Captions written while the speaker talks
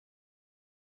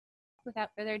Without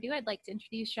further ado, I'd like to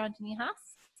introduce Jean-Denis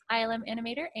Haas, ILM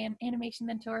animator and animation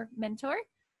mentor.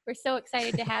 We're so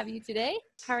excited to have you today.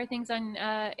 How are things on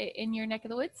in your neck of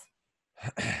the woods?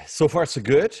 So far, so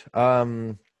good.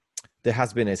 There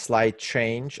has been a slight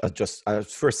change. I'll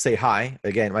first say hi.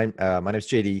 Again, my name is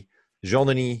JD.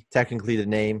 Jean-Denis, technically the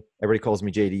name. Everybody calls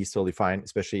me JD, it's totally fine,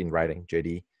 especially in writing,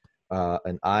 JD.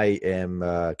 And I am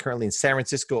currently in San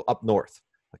Francisco, up north,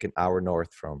 like an hour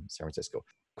north from San Francisco.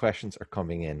 Questions are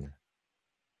coming in.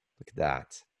 Look at that.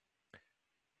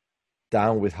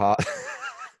 Down with hot.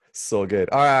 So good.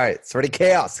 All right, it's already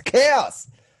chaos.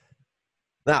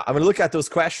 Now, I'm going to look at those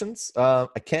questions. I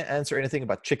can't answer anything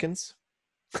about chickens.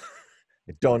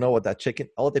 I don't know what that chicken,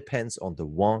 all depends on the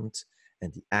want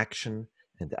and the action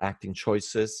and the acting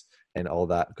choices and all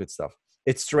that good stuff.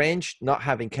 It's strange not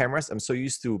having cameras. I'm so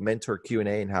used to mentor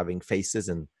Q&A and having faces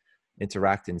and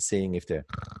interact and seeing if they're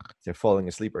falling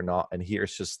asleep or not. And here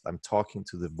it's just, I'm talking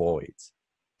to the void.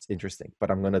 It's interesting,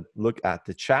 but I'm going to look at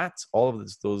the chat, all of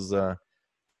those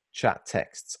chat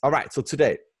texts. All right, so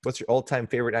today, what's your all-time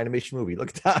favorite animation movie? Look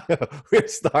at that. We're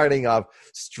starting off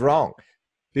strong.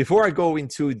 Before I go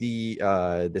into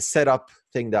the setup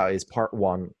thing, that is part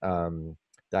one,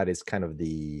 that is kind of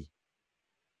the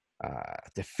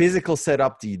physical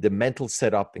setup, the mental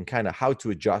setup, and kind of how to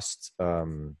adjust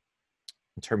in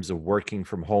terms of working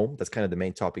from home. That's kind of the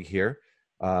main topic here.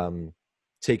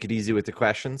 Take it easy with the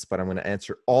questions, but I'm going to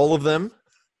answer all of them.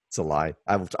 It's a lie.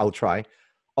 I'll try.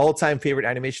 All-time favorite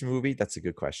animation movie? That's a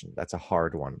good question. That's a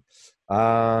hard one.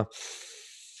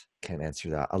 Can't answer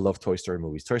that. I love Toy Story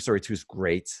movies. Toy Story 2 is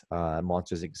great.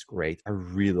 Monsters Inc. is great. I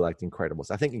really liked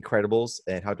Incredibles. I think Incredibles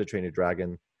and How to Train Your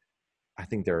Dragon, I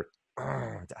think they're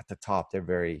at the top. They're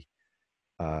very,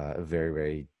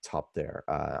 very top there.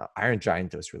 Iron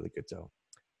Giant is really good, though.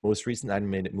 Most recent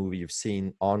animated movie you've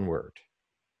seen, Onward.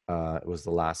 It was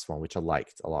the last one, which I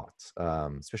liked a lot.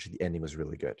 Especially the ending was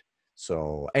really good.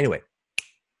 So anyway,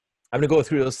 I'm going to go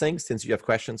through those things since you have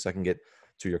questions, so I can get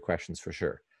to your questions for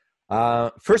sure.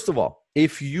 First of all,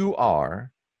 if you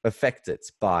are affected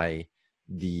by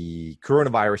the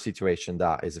coronavirus situation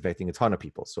that is affecting a ton of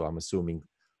people, so I'm assuming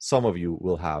some of you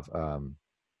will have a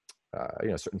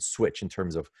certain switch in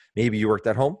terms of maybe you worked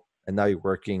at home and now you're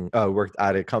worked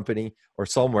at a company or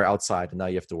somewhere outside and now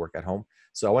you have to work at home.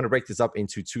 So I want to break this up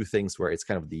into two things where it's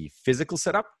kind of the physical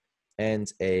setup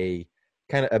and a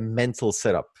kind of a mental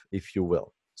setup, if you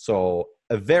will. So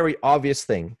a very obvious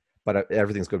thing, but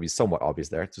everything's going to be somewhat obvious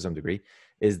there to some degree,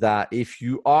 is that if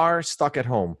you are stuck at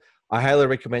home, I highly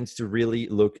recommend to really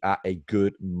look at a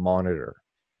good monitor.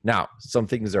 Now, some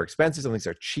things are expensive, some things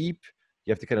are cheap.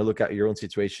 You have to kind of look at your own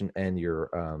situation and your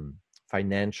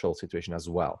financial situation as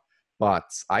well.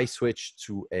 But I switched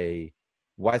to a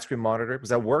widescreen monitor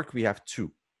because at work we have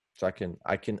two. So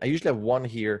I usually have one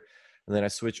here, and then I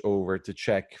switch over to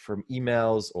check from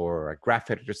emails or graph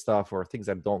editor stuff or things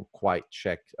I don't quite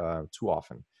check too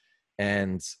often.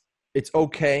 And it's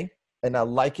okay, and I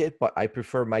like it, but I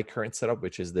prefer my current setup,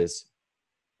 which is this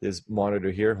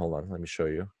monitor here. Hold on, let me show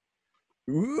you.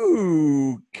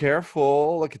 Ooh,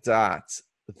 careful. Look at that.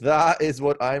 That is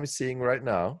what I'm seeing right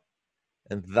now.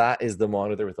 And that is the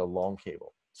monitor with a long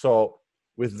cable. So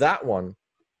with that one,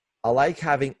 I like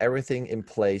having everything in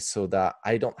place so that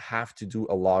I don't have to do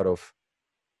a lot of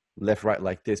left, right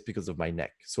like this because of my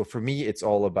neck. So for me, it's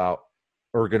all about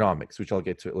ergonomics, which I'll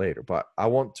get to it later. But I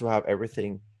want to have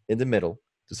everything in the middle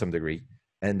to some degree,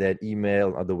 and then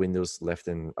email other windows left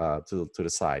and to the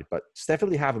side. But just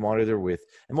definitely have a monitor with,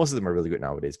 and most of them are really good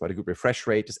nowadays, but a good refresh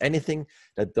rate, just anything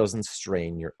that doesn't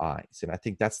strain your eyes. And I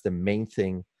think that's the main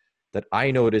thing that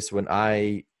I noticed when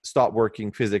I stopped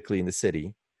working physically in the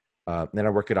city. Then I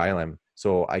work at ILM.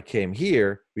 So I came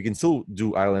here. We can still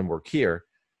do ILM work here,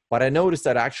 but I noticed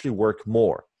that I actually work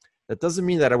more. That doesn't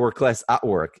mean that I work less at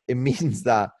work. It means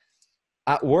that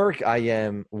at work, I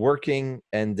am working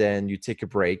and then you take a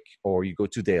break or you go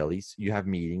to dailies, you have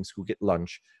meetings, you get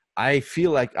lunch. I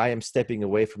feel like I am stepping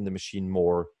away from the machine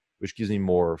more, which gives me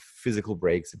more physical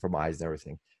breaks and from eyes and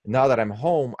everything. And now that I'm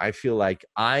home, I feel like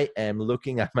I am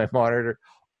looking at my monitor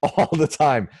all the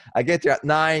time. I get there at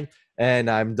 9 and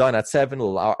I'm done at 7,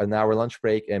 an hour lunch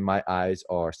break, and my eyes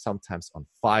are sometimes on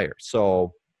fire.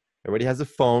 So everybody has a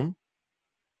phone.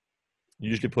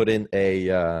 Usually put in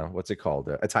a, what's it called?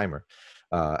 A timer.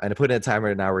 And I put in a timer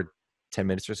an hour, 10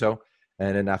 minutes or so.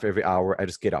 And then after every hour, I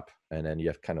just get up. And then you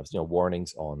have kind of,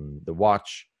 warnings on the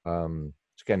watch to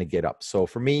kind of get up. So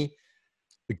for me,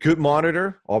 a good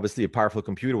monitor, obviously a powerful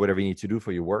computer, whatever you need to do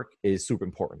for your work is super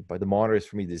important. But the monitor is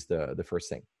for me, this is the first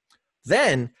thing.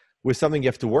 Then with something you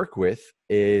have to work with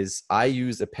is I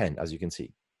use a pen, as you can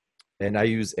see. And I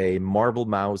use a marble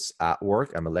mouse at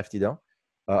work. I'm a lefty though.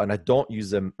 and I don't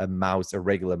use a mouse, a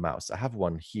regular mouse. I have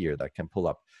one here that I can pull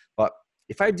up. But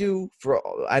if I do, for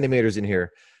animators in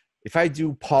here, if I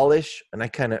do polish and I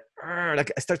kind of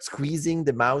like I start squeezing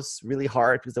the mouse really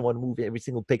hard because I want to move every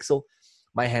single pixel,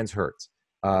 my hands hurt,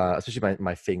 especially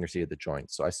my fingers here at the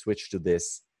joint. So I switched to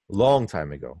this long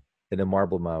time ago, and a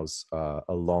marble mouse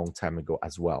a long time ago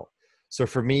as well. So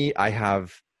for me, I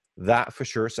have that for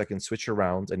sure, so I can switch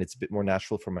around, and it's a bit more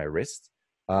natural for my wrist.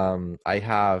 I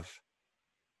have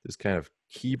this kind of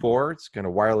keyboard, kind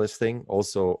of wireless thing,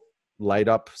 also light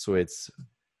up, so it's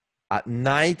at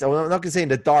night. I'm not going to say in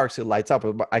the dark so it lights up,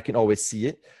 but I can always see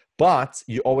it. But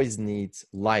you always need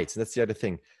lights. That's the other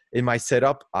thing. In my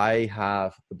setup, I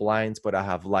have the blinds, but I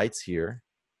have lights here.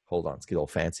 Hold on, let's get all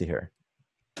fancy here.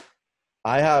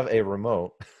 I have a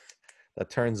remote that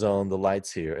turns on the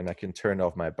lights here, and I can turn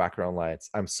off my background lights.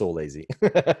 I'm so lazy.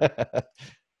 So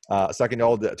I can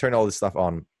turn all this stuff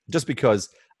on just because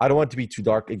I don't want it to be too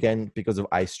dark, again, because of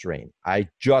eye strain. I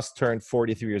just turned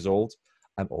 43 years old.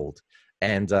 I'm old.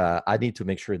 And I need to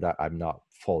make sure that I'm not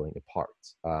falling apart.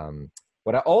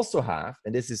 What I also have,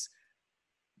 and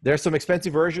there's some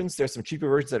expensive versions. There's some cheaper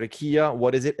versions at IKEA.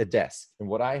 What is it? A desk. And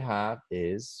what I have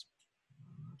is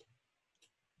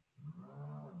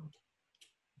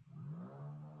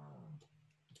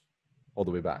all the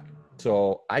way back.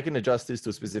 So I can adjust this to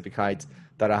a specific height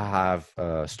that I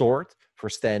have stored for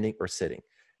standing or sitting.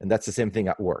 And that's the same thing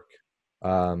at work.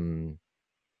 So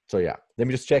yeah, let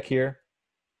me just check here.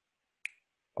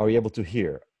 Are you able to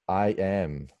hear? I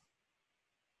am.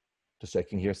 Just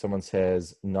checking here. Someone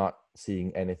says not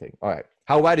seeing anything. All right.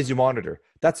 How wide is your monitor?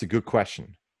 That's a good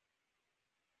question.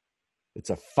 It's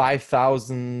a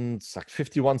 5,000, like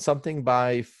 51 something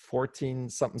by 14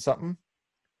 something something.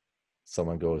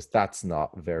 Someone goes, that's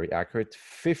not very accurate.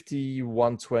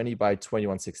 5120 by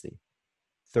 2160.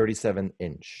 37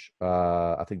 inch.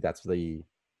 I think that's the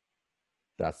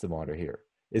monitor here.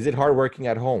 Is it hard working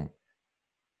at home?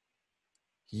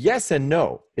 Yes and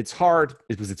no. It's hard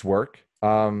because it's work,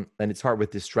 and it's hard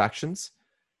with distractions.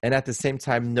 And at the same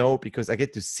time, no, because I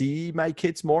get to see my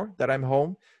kids more that I'm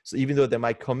home. So even though they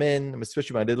might come in,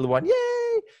 especially my little one,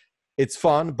 yay, it's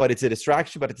fun, but it's a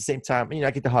distraction. But at the same time,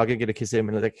 I get to hug and get to kiss him,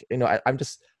 and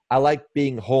I like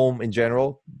being home in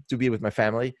general, to be with my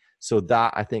family. So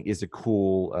that I think is a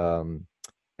cool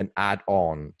an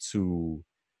add-on to,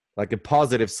 like, a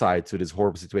positive side to this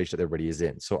horrible situation that everybody is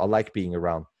in. So I like being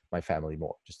around my family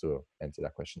more, just to answer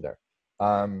that question there.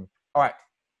 All right,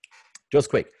 just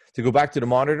quick. To go back to the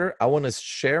monitor, I want to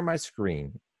share my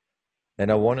screen,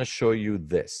 and I want to show you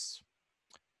this.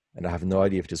 And I have no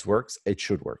idea if this works. It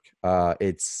should work.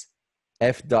 It's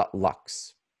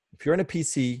f.lux. If you're on a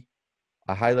PC,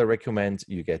 I highly recommend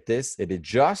you get this. It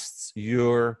adjusts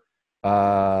your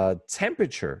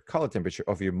temperature, color temperature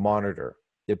of your monitor,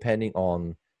 depending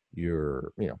on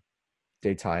your,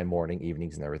 daytime, morning,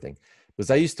 evenings, and everything. Because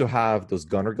I used to have those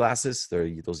gunner glasses,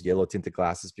 those yellow tinted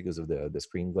glasses because of the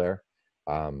screen glare.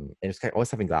 And it's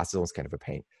always having glasses was kind of a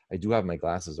pain. I do have my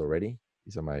glasses already.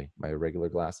 These are my regular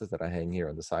glasses that I hang here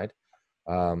on the side.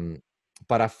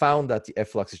 But I found that the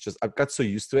f.lux is I've got so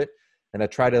used to it, and I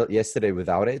tried it yesterday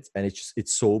without it, and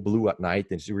it's so blue at night,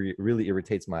 and it really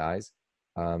irritates my eyes.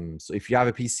 So if you have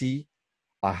a PC,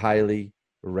 I highly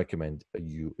recommend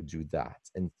you do that.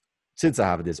 And since I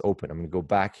have this open, I'm going to go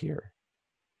back here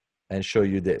and show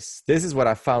you this. This is what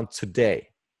I found today.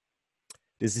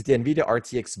 This is the NVIDIA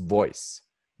RTX Voice.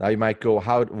 Now you might go,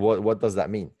 what does that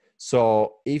mean?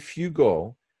 So if you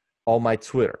go on my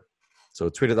Twitter, so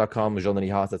twitter.com,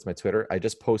 Jean-Denis Haas, that's my Twitter. I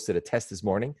just posted a test this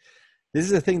morning. This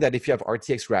is the thing that if you have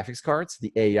RTX graphics cards,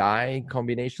 the AI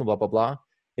combination, blah, blah, blah,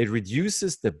 it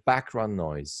reduces the background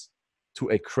noise to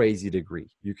a crazy degree.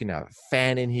 You can have a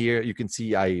fan in here. You can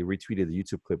see I retweeted a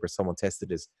YouTube clip where someone tested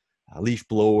this leaf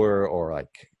blower or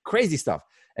like crazy stuff.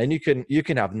 And you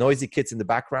can have noisy kids in the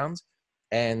background,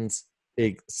 and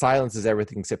it silences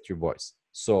everything except your voice.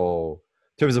 So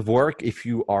in terms of work, if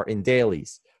you are in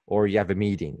dailies or you have a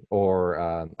meeting, or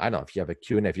I don't know, if you have a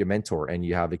Q&A, if you're a mentor and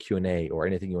you have a Q&A or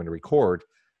anything you want to record,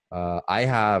 I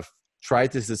have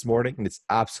tried this morning, and it's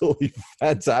absolutely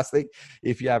fantastic.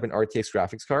 If you have an RTX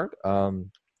graphics card,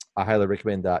 I highly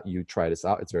recommend that you try this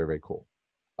out. It's very, very cool.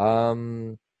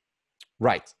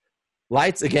 Right.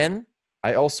 Lights again.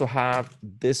 I also have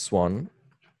this one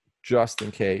just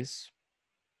in case.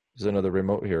 There's another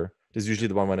remote here. This is usually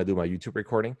the one when I do my YouTube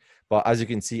recording. But as you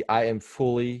can see, I am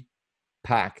fully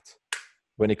packed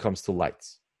when it comes to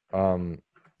lights.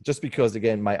 Just because,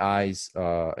 again, my eyes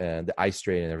and the eye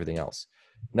strain and everything else.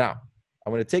 Now,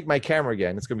 I'm going to take my camera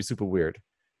again. It's going to be super weird.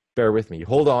 Bear with me.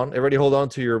 Hold on. Everybody hold on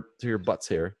to your butts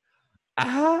here.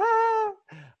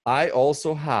 I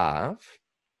also have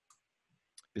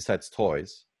besides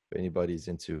toys, if anybody's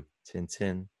into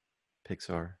Tintin,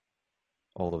 Pixar,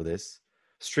 all of this.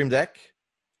 Stream Deck,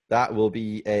 that will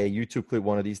be a YouTube clip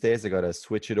one of these days. I got to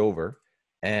switch it over.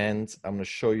 And I'm going to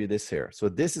show you this here. So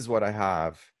this is what I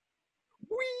have.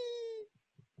 Whee!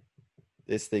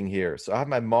 This thing here. So I have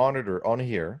my monitor on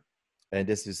here. And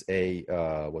this is a,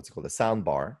 what's it called? A sound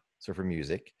bar. So for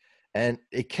music. And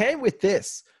it came with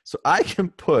this. So I can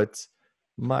put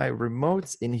my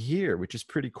remotes in here, which is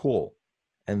pretty cool.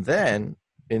 And then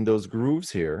in those grooves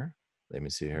here, let me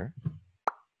see here,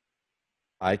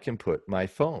 I can put my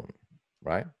phone,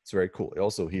 right? It's very cool.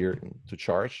 Also here to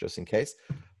charge just in case,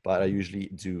 but I usually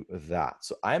do that.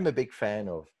 So I'm a big fan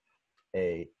of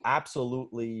a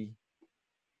absolutely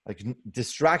like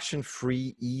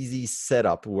distraction-free, easy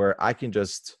setup where I can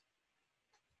just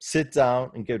sit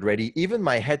down and get ready. Even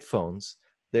my headphones,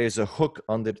 there's a hook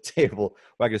under the table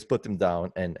where I can just put them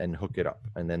down and hook it up.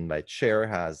 And then my chair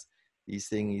has these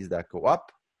thingies that go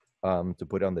up to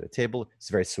put under the table. It's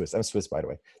very Swiss. I'm Swiss, by the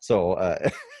way. So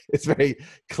it's very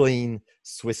clean,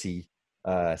 Swissy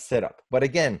setup. But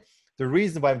again, the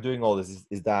reason why I'm doing all this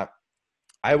is that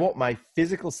I want my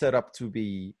physical setup to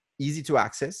be easy to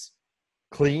access,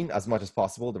 clean as much as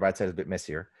possible. The right side is a bit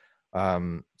messier.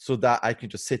 So that I can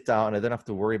just sit down and I don't have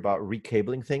to worry about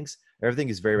recabling things. Everything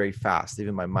is very, very fast.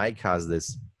 Even my mic has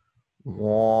this.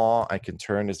 I can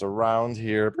turn this around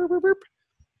here.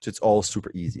 So it's all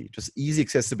super easy. Just easy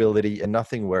accessibility and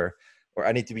nothing where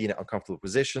I need to be in an uncomfortable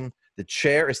position. The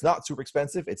chair is not super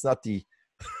expensive. It's not the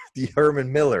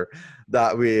Herman Miller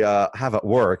that we have at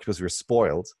work because we're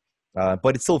spoiled.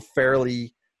 But it's still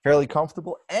fairly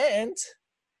comfortable and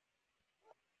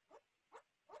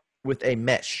with a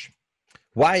mesh.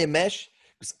 Why a mesh?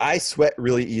 Because I sweat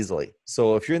really easily.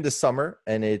 So if you're in the summer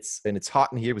and it's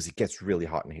hot in here, because it gets really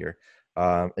hot in here,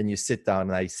 and you sit down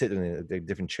and I sit in a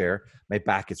different chair, my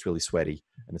back gets really sweaty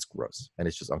and it's gross and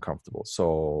it's just uncomfortable.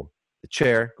 So the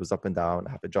chair goes up and down.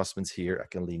 I have adjustments here. I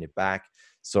can lean it back.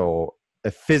 So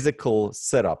a physical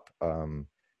setup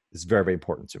is very, very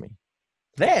important to me.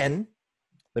 Then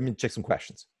let me check some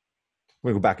questions.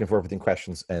 We're going to go back and forth within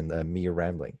questions and me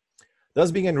rambling. Does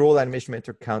being enrolled animation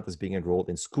mentor count as being enrolled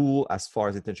in school as far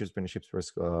as internships, apprenticeships for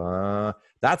school?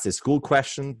 That's a school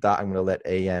question that I'm going to let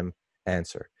AM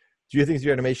answer. Do you think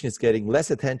 3D animation is getting less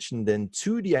attention than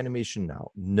 2D animation now?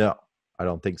 No, I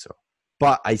don't think so.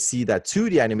 But I see that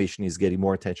 2D animation is getting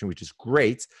more attention, which is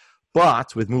great.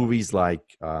 But with movies like,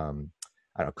 I don't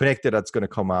know, Connected that's going to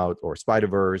come out, or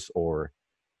Spider-Verse, or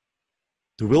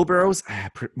The Wheelbarrows, I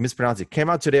mispronounced it, came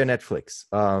out today on Netflix.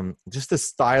 Just the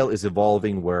style is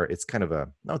evolving where it's kind of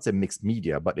not a mixed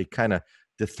media, but it kind of,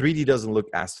 the 3D doesn't look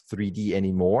as 3D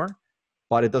anymore,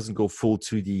 but it doesn't go full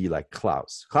 2D like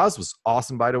Klaus. Klaus was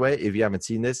awesome, by the way. If you haven't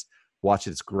seen this, watch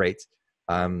it. It's great.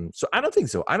 So I don't think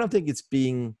so. I don't think it's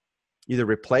being either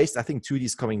replaced. I think 2D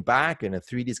is coming back and a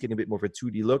 3D is getting a bit more of a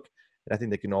 2D look. And I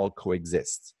think they can all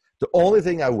coexist. The only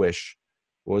thing I wish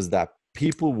was that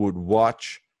people would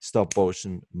watch stop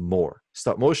motion more.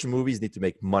 Stop motion movies need to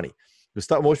make money. The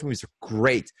stop motion movies are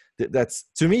great. That's,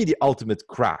 to me, the ultimate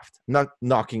craft. I'm not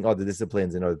knocking other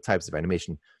disciplines and other types of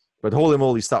animation, but holy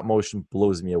moly, stop motion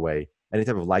blows me away. Any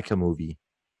type of Leica movie,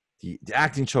 the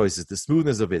acting choices, the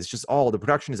smoothness of it, it's just all, the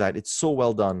production design, it's so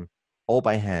well done, all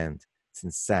by hand. It's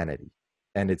insanity.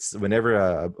 And it's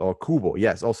whenever, or Kubo,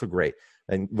 yes, also great.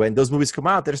 And when those movies come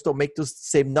out, they just don't make those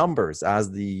same numbers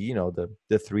as the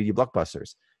 3D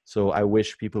blockbusters. So I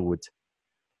wish people would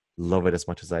love it as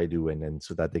much as I do, and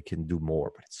so that they can do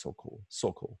more. But it's so cool,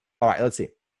 so cool. All right, let's see.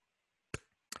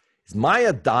 Is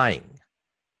Maya dying?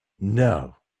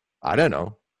 No, I don't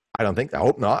know. I don't think. I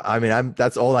hope not. I mean,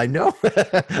 that's all I know.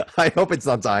 I hope it's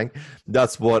not dying.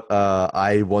 That's what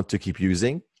I want to keep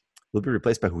using. Will be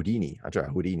replaced by Houdini. I try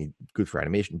Houdini, good for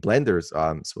animation. Blender's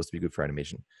supposed to be good for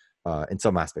animation in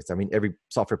some aspects. I mean, every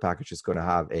software package is going to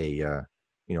have a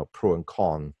pro and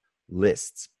con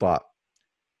lists, but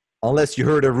unless you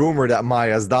heard a rumor that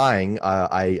Maya's dying,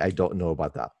 I don't know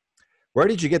about that. Where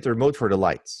did you get the remote for the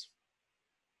lights?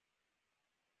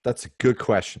 That's a good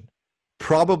question.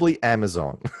 Probably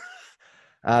Amazon,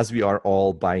 as we are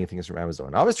all buying things from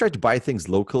Amazon. I always try to buy things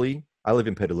locally. I live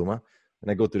in Petaluma,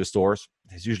 and I go to the stores.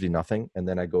 There's usually nothing, and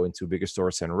then I go into bigger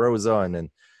stores, Santa Rosa, and then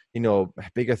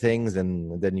bigger things,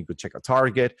 and then you could check out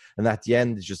Target, and at the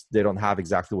end, it's just they don't have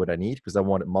exactly what I need because I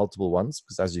wanted multiple ones.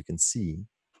 Because as you can see,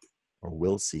 or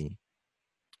will see,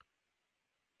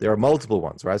 there are multiple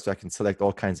ones, right? So I can select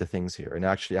all kinds of things here. And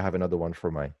actually, I have another one for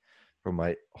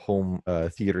my home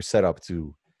theater setup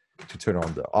to turn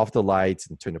on off the lights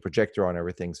and turn the projector on,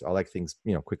 everything. So I like things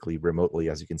quickly, remotely,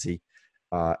 as you can see.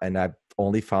 And I've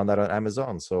only found that on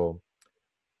Amazon. So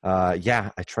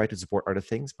Yeah, I try to support other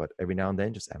things, but every now and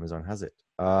then, just Amazon has it.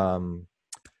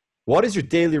 What is your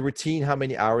daily routine? How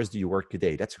many hours do you work a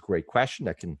day? That's a great question.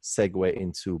 That can segue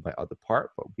into my other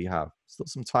part, but we have still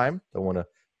some time. Don't want to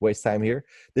waste time here.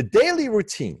 The daily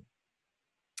routine.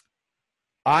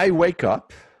 I wake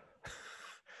up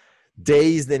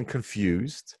dazed and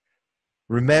confused,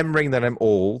 remembering that I'm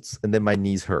old, and then my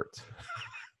knees hurt.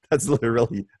 That's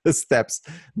literally the steps.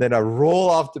 Then I roll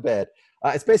off the bed.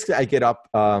 It's basically I get up,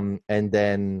 and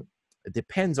then it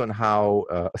depends on how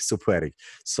so poetic.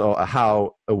 So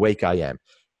how awake I am.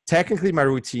 Technically, my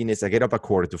routine is I get up at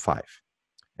 4:45,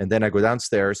 and then I go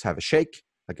downstairs, have a shake,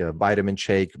 like a vitamin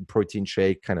shake, protein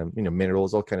shake, kind of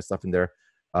minerals, all kind of stuff in there,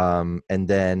 and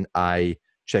then I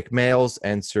check mails,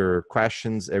 answer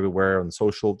questions everywhere on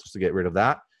social just to get rid of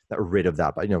that. Not rid of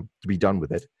that, but to be done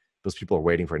with it. Those people are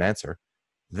waiting for an answer.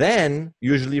 Then,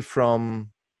 usually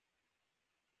from,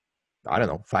 I don't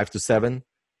know, 5 to 7,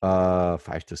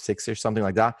 5 to 6 or something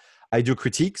like that, I do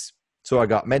critiques. So I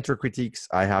got mentor critiques,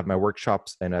 I have my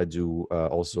workshops, and I do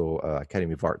also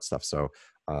Academy of Art stuff. So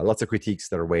lots of critiques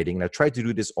that are waiting. And I try to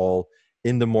do this all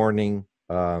in the morning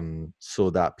so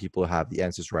that people have the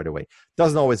answers right away.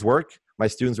 Doesn't always work. My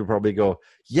students will probably go,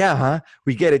 yeah, huh?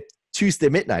 We get it Tuesday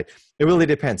midnight. It really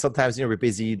depends. Sometimes, we're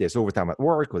busy. There's overtime at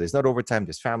work, or there's not overtime.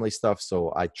 There's family stuff.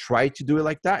 So I try to do it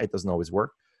like that. It doesn't always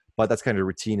work, but that's kind of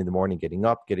routine in the morning, getting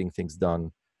up, getting things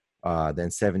done. Then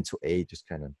 7 to 8, just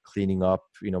kind of cleaning up.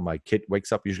 My kid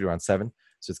wakes up usually around 7.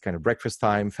 So it's kind of breakfast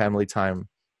time, family time,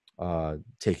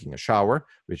 taking a shower,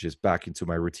 which is back into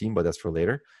my routine, but that's for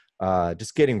later.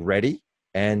 Just getting ready.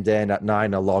 And then at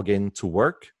 9, I log in to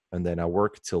work, and then I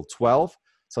work till 12.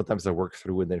 Sometimes I work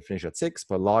through and then finish at 6,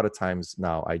 but a lot of times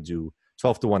now I do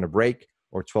 12 to 1 a break,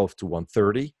 or 12 to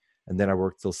 1:30, and then I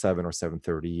work till 7 or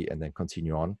 7:30 and then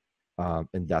continue on.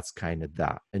 And that's kind of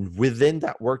that. And within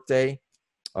that workday,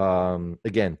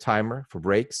 again, timer for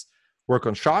breaks, work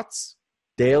on shots,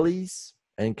 dailies,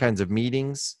 and kinds of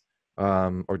meetings,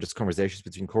 or just conversations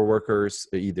between coworkers,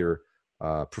 either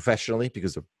professionally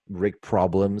because of rig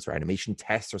problems or animation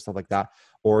tests or stuff like that,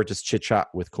 or just chit chat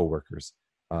with coworkers.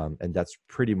 And that's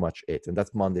pretty much it. And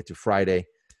that's Monday to Friday.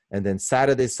 And then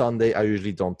Saturday, Sunday, I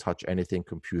usually don't touch anything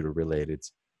computer related,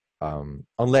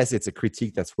 unless it's a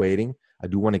critique that's waiting. I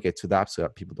do want to get to that so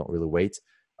that people don't really wait.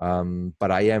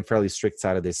 But I am fairly strict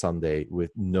Saturday, Sunday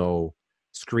with no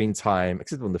screen time,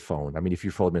 except on the phone. I mean, if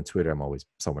you follow me on Twitter, I'm always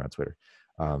somewhere on Twitter.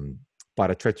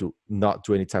 But I try to not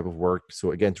do any type of work.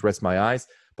 So again, to rest my eyes,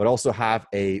 but also have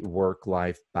a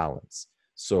work-life balance.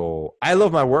 So I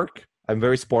love my work. I'm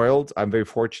very spoiled. I'm very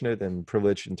fortunate and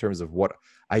privileged in terms of what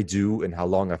I do and how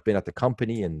long I've been at the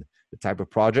company and the type of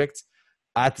project.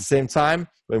 At the same time,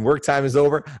 when work time is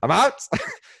over, I'm out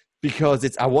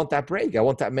because I want that break. I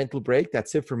want that mental break.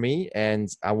 That's it for me. And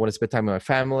I want to spend time with my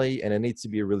family. And it needs to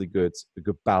be a good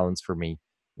balance for me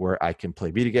where I can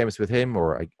play video games with him,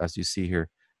 or as you see here,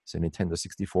 it's a Nintendo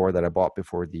 64 that I bought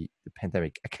before the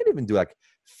pandemic. I can't even do like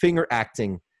finger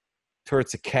acting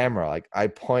towards a camera. Like I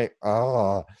point,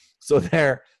 so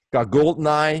there, got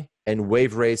GoldenEye and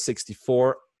Wave Race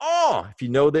 64. If you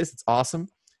know this, it's awesome.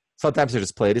 Sometimes I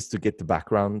just play this to get the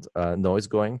background noise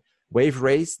going. Wave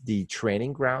Race, the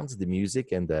training grounds, the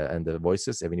music and the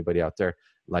voices. If anybody out there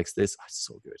likes this, it's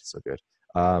so good, so good.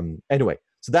 Anyway,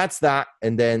 so that's that.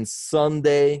 And then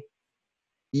Sunday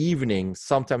evening,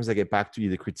 sometimes I get back to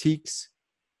the critiques.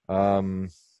 But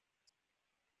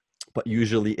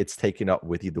usually it's taken up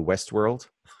with either Westworld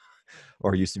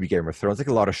or it used to be Game of Thrones. Like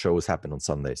a lot of shows happen on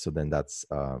Sunday. So then that's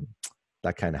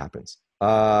that kind of happens.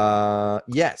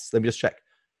 Yes, let me just check.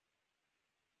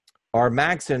 Are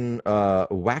Macs and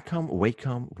Wacom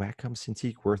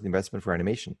Cintiq worth the investment for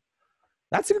animation?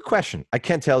 That's a good question. I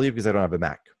can't tell you because I don't have a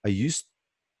Mac.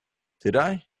 Did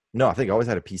I? No, I think I always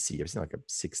had a PC. I've seen like a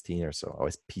 16 or so.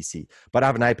 Always PC. But I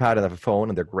have an iPad and I have a phone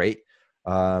and they're great.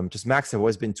 Just Macs have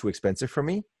always been too expensive for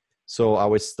me. So I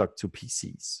always stuck to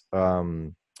PCs.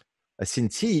 A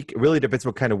Cintiq really depends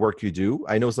what kind of work you do.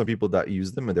 I know some people that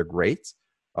use them and they're great.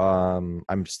 I'm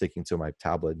just sticking to my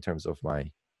tablet in terms of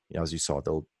my, as you saw,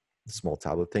 the small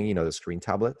tablet thing, the screen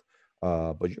tablet.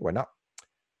 But why not?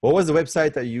 What was the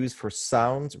website that you used for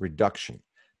sound reduction?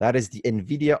 That is the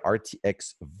NVIDIA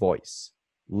RTX Voice.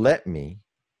 Let me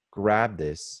grab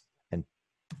this and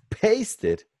paste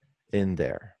it in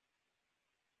there.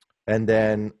 And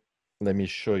then let me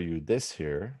show you this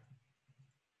here.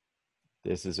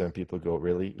 This is when people go,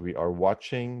 really? We are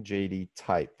watching JD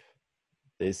type.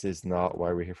 This is not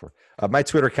why we're here for. My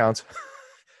Twitter account.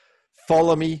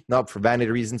 Follow me, not for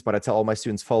vanity reasons, but I tell all my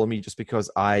students follow me just because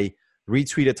I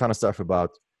retweet a ton of stuff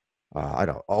about, I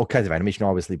don't know, all kinds of animation,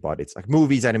 obviously, but it's like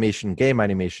movies, animation, game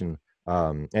animation,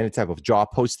 any type of job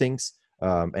postings,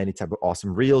 any type of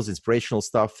awesome reels, inspirational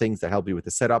stuff, things that help you with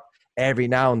the setup. Every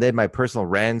now and then, my personal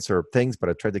rants or things, but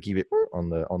I try to keep it on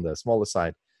the smaller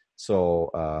side.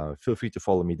 So feel free to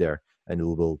follow me there, and it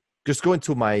will just go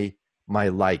into my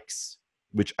likes,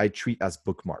 which I treat as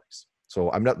bookmarks.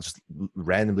 So I'm not just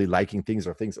randomly liking things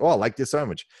or things. Oh, I like this so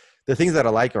much. The things that I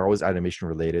like are always animation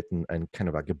related and kind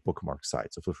of like a bookmark side.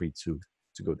 So feel free to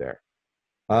go there.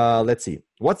 Let's see.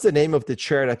 What's the name of the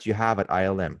chair that you have at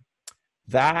ILM?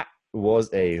 That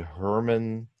was a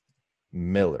Herman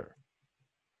Miller.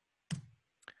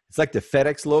 It's like the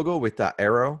FedEx logo with that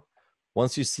arrow.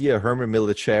 Once you see a Herman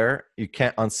Miller chair, you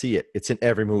can't unsee it. It's in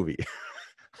every movie.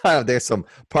 There's some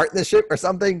partnership or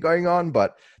something going on,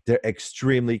 but they're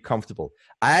extremely comfortable.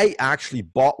 I actually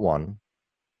bought one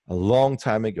a long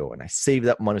time ago, and I saved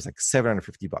up money. It's like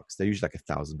 $750. They're usually like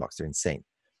 $1,000. They're insane.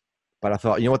 But I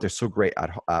thought, you know what? They're so great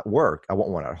at work. I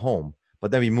want one at home.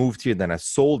 But then we moved here, and then I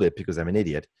sold it because I'm an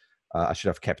idiot. I should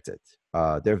have kept it.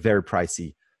 They're very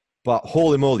pricey. But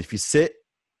holy moly,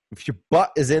 if your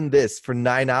butt is in this for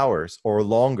 9 hours or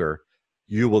longer,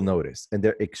 you will notice. And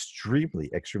they're extremely,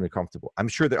 extremely comfortable. I'm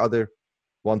sure there are other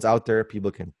ones out there.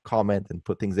 People can comment and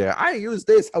put things there. I use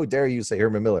this. How dare you say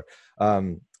Herman Miller?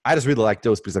 I just really like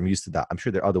those because I'm used to that. I'm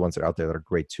sure there are other ones that are out there that are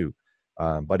great too.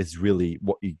 But it's really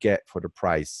what you get for the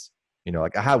price. You know,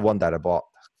 like I have one that I bought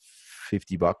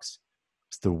 $50.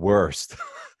 It's the worst.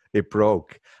 It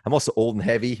broke. I'm also old and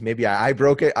heavy. Maybe I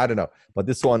broke it. I don't know. But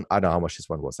this one, I don't know how much this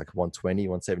one was. Like 120,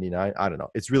 179. I don't know.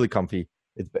 It's really comfy.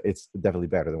 It's definitely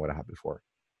better than what I had before.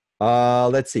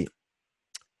 Let's see.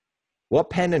 What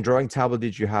pen and drawing tablet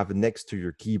did you have next to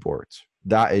your keyboard?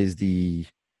 That is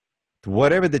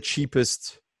whatever the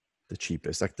cheapest,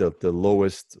 like the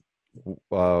lowest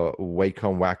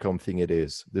Wacom thing it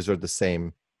is. These are the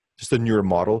same, just a newer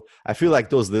model. I feel like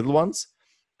those little ones,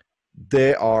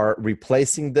 they are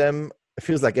replacing them. It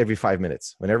feels like every 5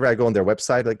 minutes. Whenever I go on their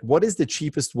website, like, what is the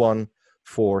cheapest one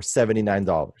for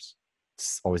 $79?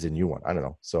 It's always a new one. I don't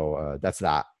know. So that's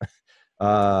that.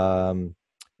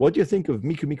 What do you think of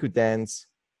Miku Miku Dance?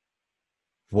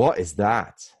 What is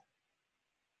that?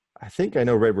 I think I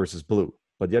know red versus blue,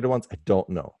 but the other ones, I don't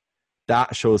know.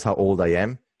 That shows how old I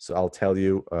am. So I'll tell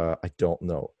you, I don't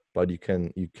know. But you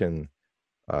can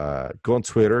go on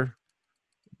Twitter,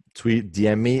 tweet,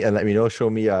 DM me, and let me know. Show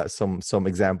me some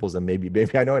examples, and maybe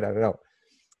I know it. I don't know.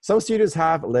 Some studios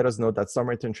have let us know that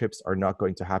summer internships are not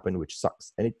going to happen, which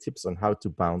sucks. Any tips on how to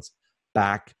bounce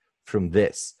back from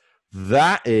this?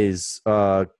 That is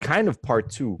kind of part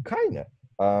two.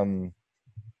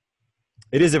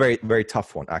 It is a very, very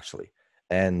tough one, actually.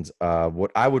 And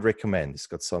what I would recommend, it's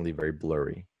got suddenly very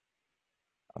blurry,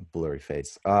 a blurry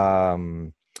face.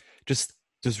 Just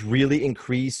really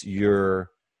increase your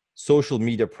social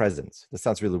media presence. That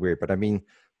sounds really weird, but I mean,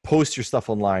 post your stuff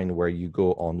online where you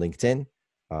go on LinkedIn,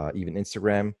 even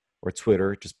Instagram or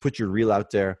Twitter. Just put your reel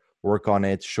out there, work on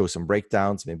it, show some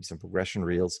breakdowns, maybe some progression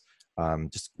reels.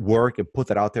 Just work and put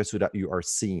that out there so that you are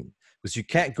seen. Because you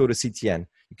can't go to CTN,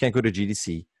 you can't go to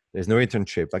GDC. There's no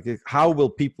internship. Like, how will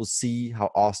people see how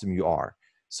awesome you are?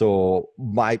 So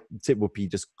my tip would be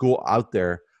just go out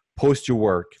there, post your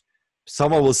work.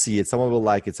 Someone will see it. Someone will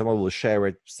like it. Someone will share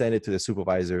it, send it to the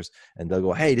supervisors, and they'll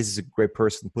go, hey, this is a great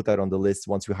person. Put that on the list.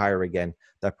 Once we hire again,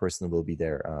 that person will be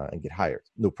there and get hired.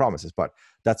 No promises, but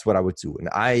that's what I would do. And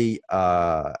I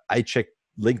check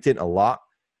LinkedIn a lot.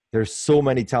 There's so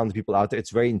many talented people out there.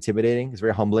 It's very intimidating. It's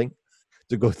very humbling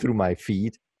to go through my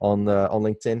feed on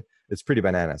LinkedIn. It's pretty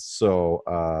bananas. So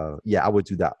yeah, I would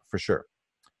do that for sure.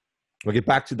 We'll get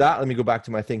back to that. Let me go back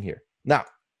to my thing here. Now,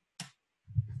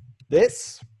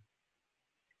 this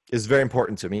is very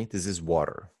important to me. This is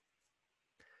water.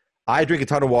 I drink a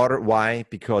ton of water. Why?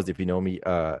 Because if you know me,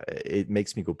 it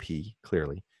makes me go pee,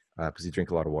 clearly, because you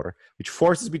drink a lot of water, which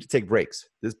forces me to take breaks.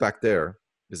 This back there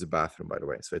is a bathroom, by the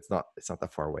way, so it's not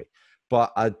that far away.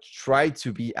 But I try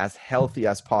to be as healthy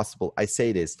as possible. I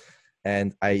say this,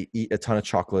 and I eat a ton of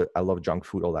chocolate. I love junk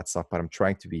food, all that stuff, but I'm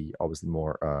trying to be obviously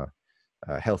more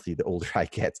healthy the older I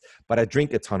get. But I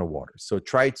drink a ton of water. So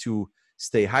try to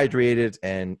stay hydrated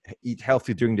and eat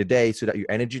healthy during the day so that your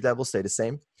energy levels stay the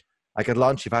same. Like at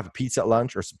lunch, if I have a pizza at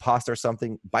lunch or some pasta or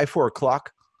something, by 4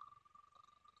 o'clock,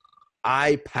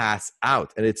 I pass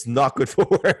out and it's not good for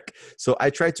work. So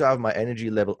I try to have my energy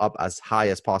level up as high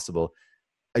as possible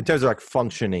in terms of like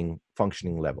functioning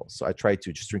level. So I try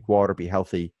to just drink water, be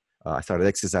healthy. I started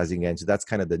exercising again. So that's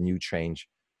kind of the new change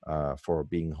for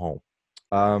being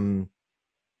home.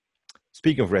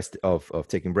 Speaking of rest, of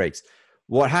taking breaks,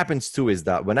 what happens too is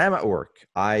that when I'm at work,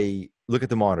 I look at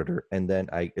the monitor and then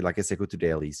I, like I said, go to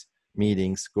dailies,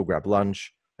 meetings, go grab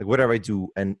lunch. like whatever I do,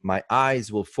 and my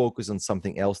eyes will focus on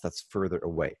something else that's further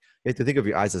away. You have to think of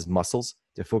your eyes as muscles.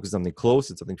 They focus on something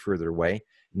close and something further away.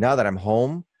 Now that I'm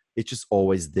home, it's just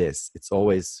always this. It's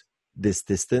always this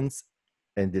distance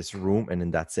and this room, and then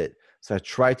that's it. So I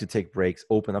try to take breaks,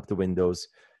 open up the windows.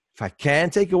 If I can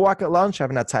take a walk at lunch, I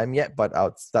haven't had time yet, but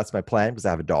that's my plan because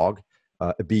I have a dog,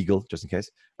 a beagle, just in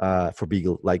case, for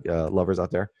beagle lovers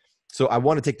out there. So I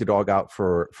want to take the dog out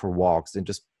for walks and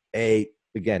just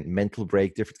again, mental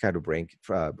break, different kind of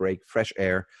break, fresh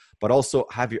air, but also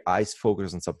have your eyes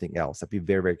focus on something else. I'd be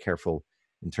very, very careful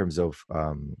in terms of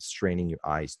straining your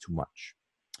eyes too much.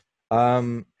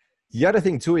 The other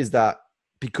thing too is that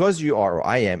because you are, or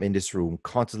I am in this room,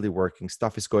 constantly working,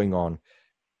 stuff is going on.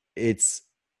 It's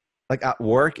like at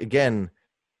work, again,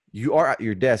 you are at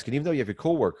your desk, and even though you have your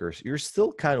coworkers, you're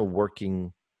still kind of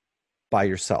working by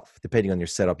yourself, depending on your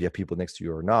setup. You have people next to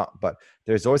you or not, but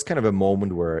there's always kind of a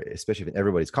moment where, especially when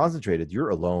everybody's concentrated, you're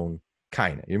alone,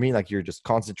 kind of. You mean like you're just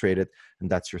concentrated, and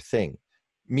that's your thing.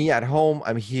 Me at home,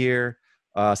 I'm here.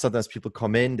 Sometimes people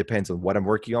come in, depends on what I'm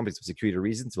working on, because of security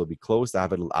reasons, it'll be closed. I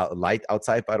have a light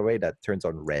outside, by the way, that turns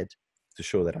on red to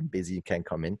show that I'm busy and can't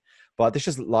come in. But there's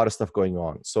just a lot of stuff going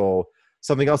on. So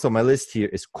something else on my list here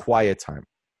is quiet time.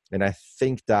 And I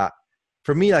think that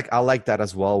for me, like I like that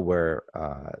as well, where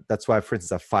that's why, for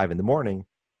instance, at 5 a.m,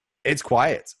 it's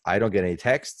quiet. I don't get any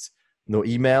texts, no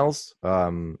emails,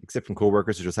 except from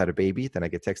coworkers who just had a baby. Then I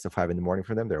get texts at 5 a.m.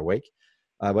 from them. They're awake.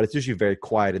 But it's usually very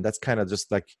quiet. And that's kind of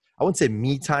just like, I wouldn't say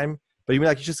me time, but even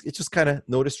like it's just kind of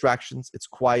no distractions. It's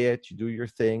quiet. You do your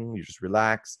thing. You just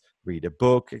relax, read a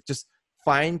book. Just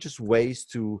find just ways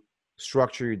to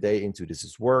structure your day into this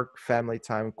is work, family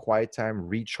time, quiet time,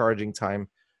 recharging time.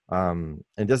 And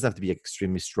it doesn't have to be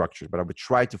extremely structured, but I would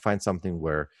try to find something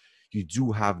where you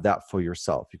do have that for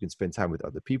yourself. You can spend time with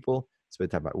other people,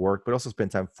 spend time at work, but also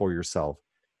spend time for yourself.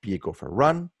 Be it go for a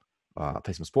run,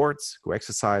 play some sports, go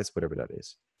exercise, whatever that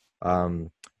is.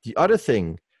 The other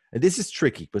thing, and this is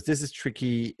tricky, but this is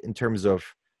tricky in terms of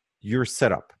your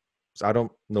setup. So I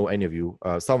don't know any of you,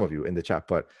 some of you in the chat,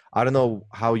 but I don't know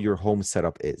how your home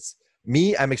setup is.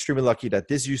 Me, I'm extremely lucky that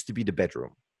this used to be the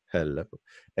bedroom. Hello.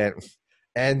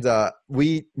 And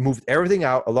we moved everything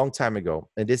out a long time ago,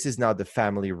 and this is now the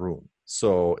family room.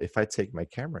 So if I take my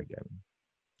camera again,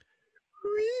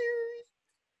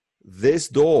 this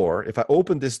door, if I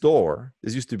open this door,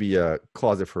 this used to be a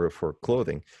closet for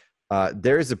clothing.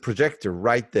 There is a projector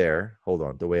right there. Hold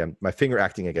on, the way my finger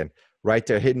acting again, right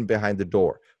there, hidden behind the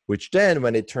door, which then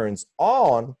when it turns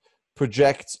on,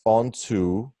 projects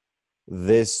onto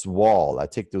this wall. I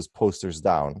take those posters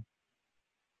down,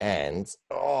 and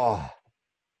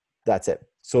that's it.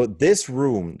 So this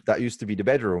room that used to be the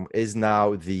bedroom is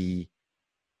now the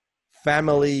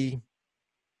family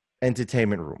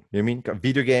entertainment room. You know what I mean? Got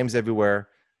video games everywhere,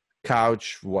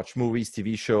 couch, watch movies,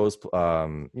 TV shows.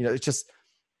 It's just,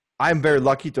 I'm very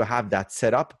lucky to have that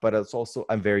set up, but it's also,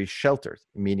 I'm very sheltered,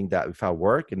 meaning that if I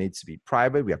work, it needs to be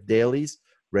private. We have dailies,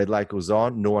 red light goes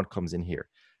on, no one comes in here.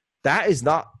 That is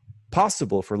not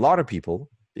possible for a lot of people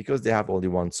because they have only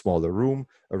one smaller room,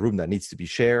 a room that needs to be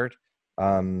shared.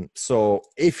 So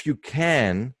if you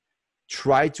can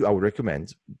I would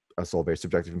recommend, it's all very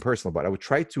subjective and personal, but I would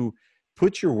try to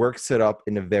put your work set up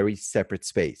in a very separate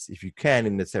space. If you can,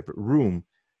 in a separate room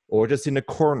or just in a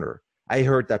corner. I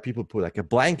heard that people put like a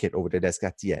blanket over their desk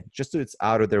at the end, just so it's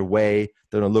out of their way.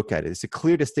 They don't look at it. It's a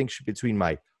clear distinction between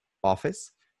my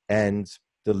office and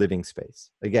the living space.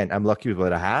 Again, I'm lucky with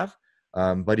what I have.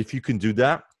 But if you can do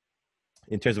that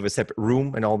in terms of a separate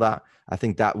room and all that, I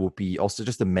think that will be also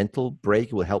just a mental break.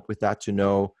 It will help with that to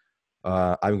know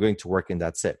I'm going to work and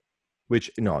that's it.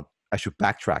 Which, I should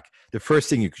backtrack. The first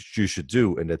thing you should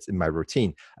do, and that's in my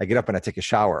routine, I get up and I take a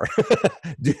shower.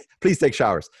 Please take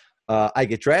showers. I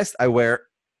get dressed. I wear,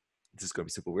 this is going to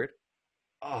be super weird.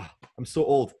 I'm so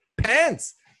old.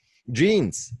 Pants,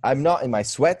 jeans. I'm not in my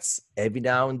sweats. Every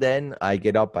now and then I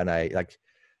get up and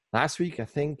last week, I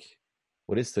think,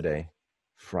 what is today?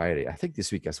 Friday. I think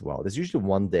this week as well. There's usually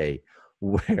one day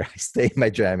where I stay in my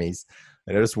jammies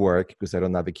and I just work because I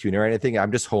don't have a CUNY or anything.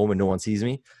 I'm just home and no one sees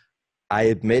me. I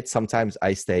admit sometimes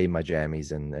I stay in my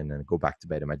jammies and then go back to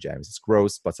bed in my jammies. It's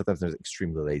gross, but sometimes I'm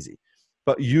extremely lazy.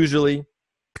 But usually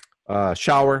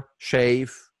shower,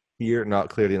 shave here,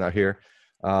 clearly not here.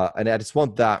 And I just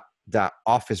want that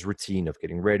office routine of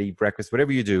getting ready, breakfast,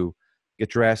 whatever you do, get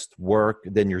dressed, work,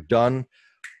 then you're done.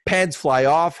 Pants fly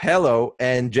off, hello,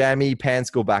 and jammy pants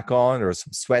go back on, or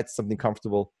some sweats, something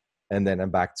comfortable, and then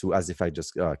I'm back to as if I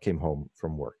just came home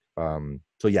from work.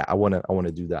 So yeah, I want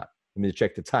to do that. Let me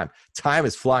check the time. Time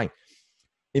is flying.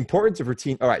 Importance of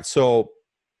routine. All right. So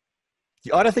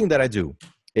the other thing that I do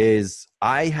is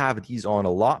I have these on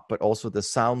a lot, but also the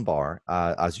sound bar,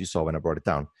 as you saw when I brought it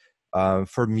down,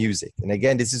 for music. And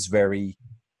again, this is very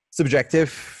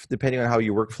subjective depending on how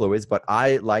your workflow is, but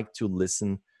I like to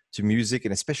listen to music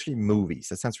and especially movies.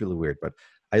 That sounds really weird, but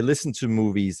I listen to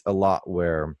movies a lot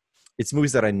where it's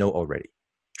movies that I know already.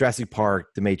 Jurassic Park,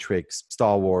 The Matrix,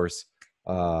 Star Wars,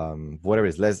 whatever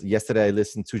it is. Yesterday I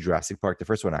listened to Jurassic Park, the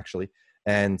first one actually,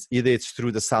 and either it's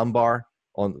through the soundbar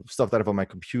on stuff that I have on my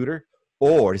computer,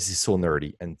 or this is so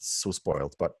nerdy and so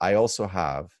spoiled, but I also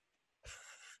have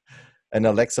an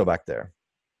Alexa back there.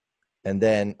 And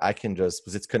then I can just,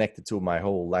 because it's connected to my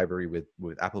whole library with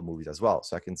Apple movies as well.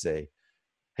 So I can say,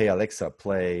 hey, Alexa,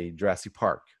 play Jurassic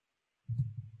Park.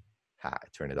 I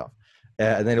turn it off.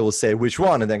 And then it will say which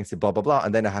one, and then I can say blah, blah, blah.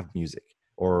 And then I have music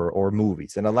or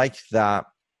movies. And I like that.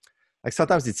 Like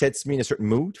sometimes it sets me in a certain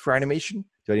mood for animation.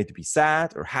 Do I need to be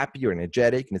sad or happy or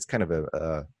energetic? And it's kind of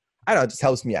I don't know, it just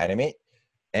helps me animate.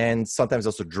 And sometimes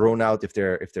also drone out if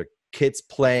they're kids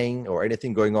playing or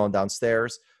anything going on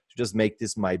downstairs, to just make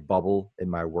this my bubble in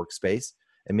my workspace.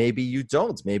 And maybe you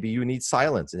don't. Maybe you need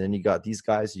silence. And then you got these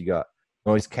guys, you got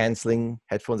noise canceling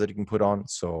headphones that you can put on.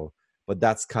 So, but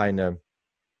that's kind of,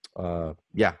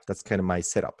 that's kind of my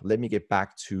setup. Let me get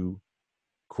back to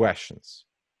questions.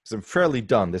 So I'm fairly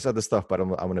done. There's other stuff, but I'm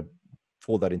going to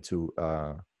fold that into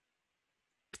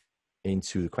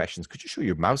the questions. Could you show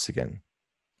your mouse again?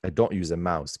 I don't use a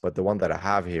mouse, but the one that I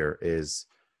have here is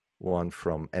one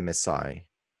from MSI.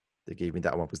 They gave me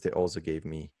that one because they also gave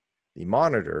me the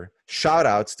monitor. Shout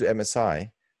outs to MSI,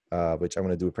 which I'm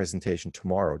going to do a presentation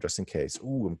tomorrow just in case.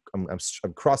 Ooh,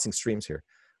 I'm crossing streams here.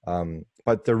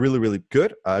 But they're really, really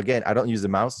good. Again, I don't use the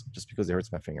mouse just because it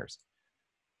hurts my fingers.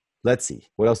 Let's see.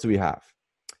 What else do we have?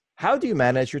 How do you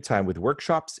manage your time with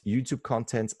workshops, YouTube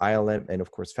content, ILM, and of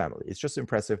course, family? It's just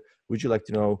impressive. Would like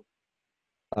to know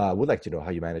how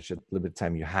you manage the limited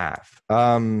time you have.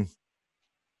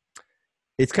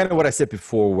 It's kind of what I said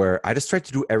before, where I just try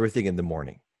to do everything in the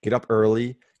morning. Get up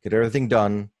early, get everything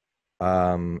done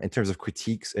in terms of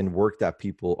critiques and work that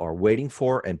people are waiting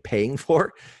for and paying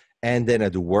for. And then I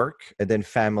do work, and then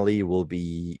family will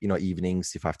be,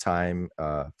 evenings if I have time,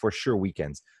 for sure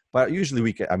weekends. But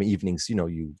usually evenings,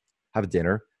 you have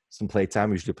dinner, some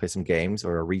playtime, usually play some games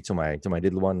or read to my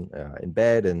little one in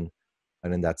bed, and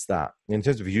then that's that. In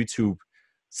terms of YouTube,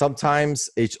 sometimes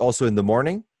it's also in the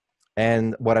morning.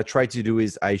 And what I try to do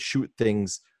is I shoot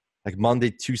things like Monday,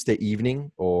 Tuesday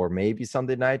evening, or maybe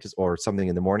Sunday night, or something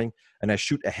in the morning, and I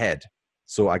shoot ahead.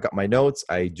 So I got my notes,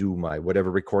 I do my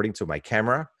whatever recording to my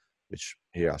camera, which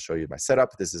here I'll show you my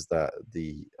setup. This is the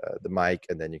mic,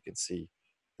 and then you can see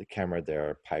the camera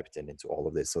there piped into all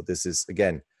of this. So this is,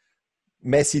 again,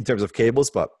 messy in terms of cables,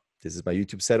 but this is my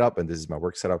YouTube setup and this is my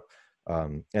work setup.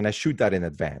 And I shoot that in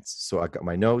advance. So I got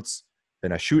my notes,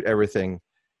 then I shoot everything.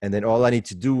 And then all I need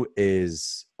to do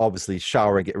is obviously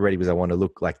shower and get ready, because I want to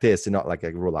look like this and not like I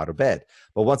roll out of bed.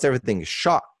 But once everything is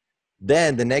shot,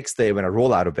 then the next day when I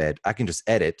roll out of bed, I can just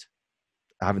edit.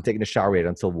 I haven't taken a shower yet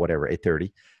until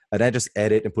 8:30. And I just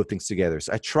edit and put things together.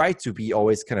 So I try to be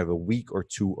always kind of a week or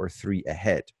 2 or 3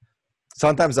 ahead.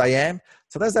 Sometimes I am,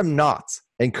 sometimes I'm not.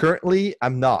 And currently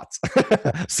I'm not.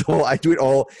 So I do it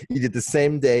all either the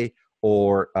same day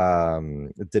or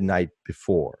the night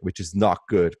before, which is not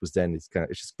good, because then it's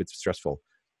just a bit stressful.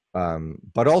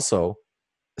 But also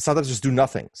sometimes just do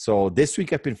nothing. So this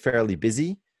week I've been fairly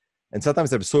busy, and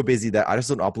sometimes I'm so busy that I just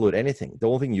don't upload anything. The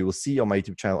only thing you will see on my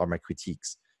YouTube channel are my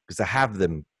critiques, because I have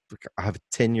a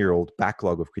 10-year-old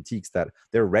backlog of critiques that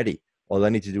they're ready. All I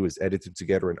need to do is edit it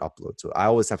together and upload. So I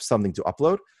always have something to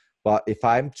upload. But if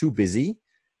I'm too busy,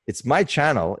 it's my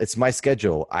channel, it's my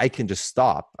schedule. I can just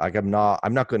stop. Like I'm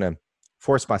not going to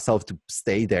force myself to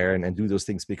stay there and do those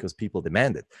things because people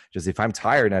demand it. Just if I'm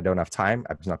tired and I don't have time,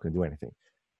 I'm just not going to do anything.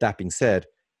 That being said,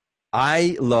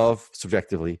 I love,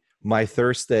 subjectively, my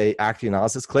Thursday acting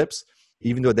analysis clips,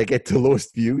 even though they get the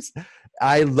lowest views.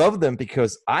 I love them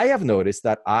because I have noticed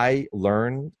that I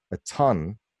learn a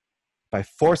ton by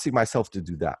forcing myself to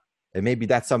do that. And maybe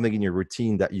that's something in your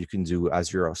routine that you can do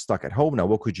as you're stuck at home now.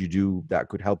 What could you do that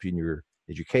could help you in your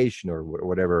education or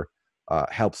whatever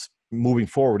helps moving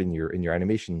forward in your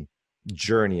animation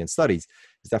journey and studies?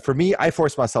 Is that for me, I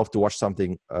force myself to watch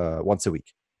something once a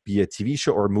week, be a TV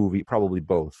show or a movie, probably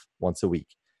both, once a week.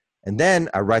 And then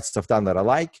I write stuff down that I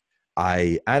like.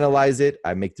 I analyze it.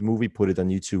 I make the movie, put it on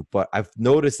YouTube. But I've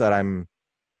noticed that I'm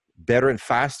better and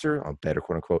faster, or better,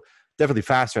 quote unquote, definitely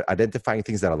faster at identifying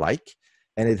things that I like.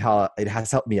 And it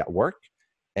has helped me at work.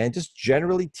 And just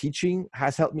generally teaching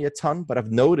has helped me a ton. But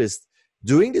I've noticed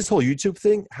doing this whole YouTube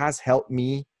thing has helped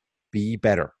me be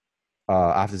better.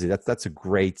 I have to say that's a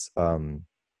great kind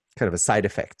of a side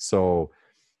effect. So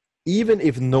even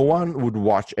if no one would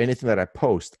watch anything that I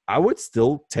post, I would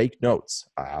still take notes.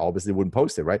 I obviously wouldn't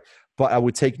post it, right? But I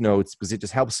would take notes because it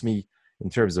just helps me in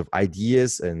terms of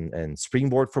ideas and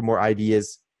springboard for more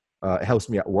ideas. It helps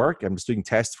me at work. I'm just doing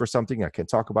tests for something I can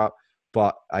talk about,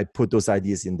 but I put those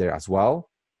ideas in there as well.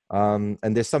 And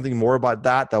there's something more about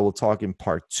that we'll talk in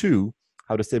part 2,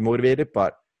 how to stay motivated,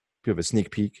 but we have a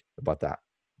sneak peek about that.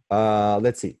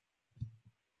 Let's see.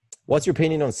 What's your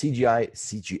opinion on CGI?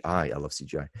 CGI, I love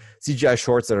CGI. CGI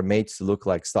shorts that are made to look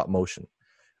like stop motion.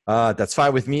 That's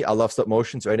fine with me. I love stop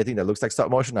motion. So anything that looks like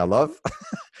stop motion, I love.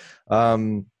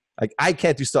 Like I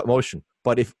can't do stop motion,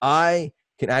 but if I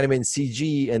can animate in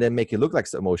CG and then make it look like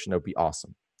stop motion, that would be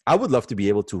awesome. I would love to be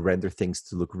able to render things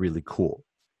to look really cool.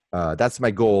 That's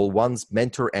my goal. Once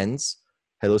Mentor ends,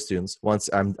 hello students, once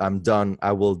I'm done,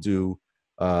 I will do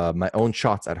my own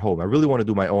shots at home. I really want to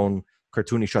do my own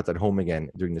cartoony shots at home again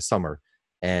during the summer.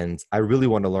 And I really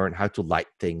want to learn how to light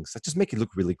things. Just make it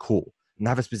look really cool and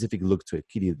have a specific look to it.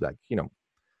 Kitty, like, you know,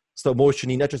 stop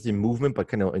motion-y, not just in movement, but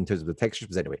kind of in terms of the textures.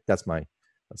 But anyway, that's my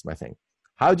thing.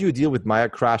 How do you deal with Maya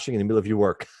crashing in the middle of your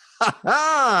work?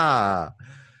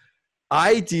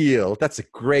 Ideal. That's a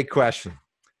great question.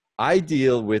 I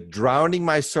deal with drowning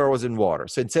my sorrows in water.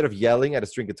 So instead of yelling, I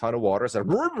just drink a ton of water so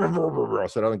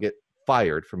I don't get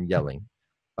fired from yelling.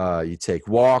 You take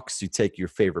walks, you take your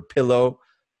favorite pillow,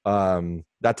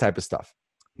 that type of stuff.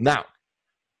 Now,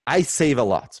 I save a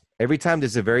lot. Every time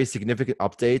there's a very significant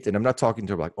update, and I'm not talking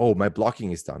to her like, oh, my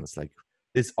blocking is done. It's like,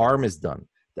 this arm is done.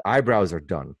 The eyebrows are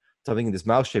done. Something in this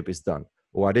mouth shape is done.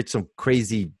 Or I did some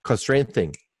crazy constraint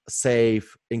thing.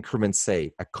 Save, increment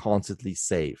save. I constantly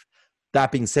save.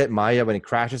 That being said, Maya, when it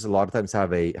crashes, a lot of times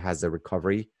has a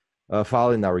recovery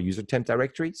file in our user temp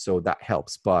directory. So that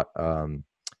helps. But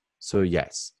so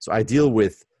yes. So I deal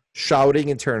with shouting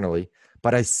internally,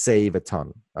 but I save a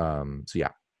ton. So yeah.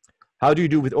 How do you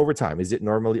do with overtime? Is it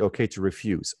normally okay to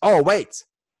refuse? Oh, wait.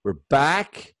 We're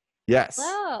back. Yes.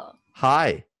 Hello.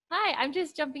 Hi. Hi, I'm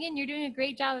just jumping in. You're doing a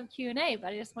great job of Q&A, but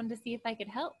I just wanted to see if I could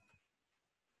help.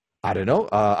 I don't know.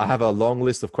 I have a long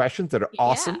list of questions that are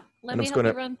awesome. Yeah, let me help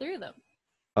you run through them.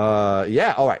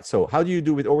 Yeah. All right. So how do you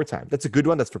do with overtime? That's a good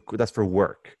one. That's for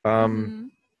work.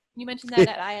 You mentioned that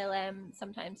at ILM,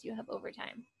 sometimes you have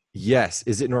overtime. Yes.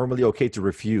 Is it normally okay to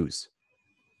refuse?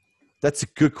 That's a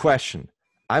good question.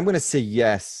 I'm going to say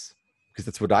yes, because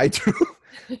that's what I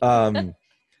do.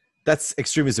 That's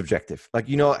extremely subjective. Like,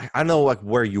 you know, I know like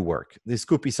where you work. This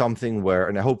could be something where,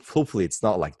 and hopefully it's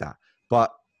not like that,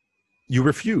 but you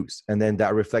refuse. And then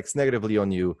that reflects negatively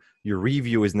on you. Your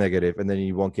review is negative, and then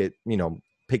you won't get, you know,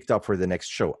 picked up for the next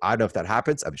show. I don't know if that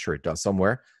happens. I'm sure it does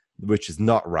somewhere, which is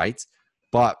not right.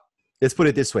 But let's put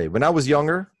it this way. When I was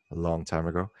younger, a long time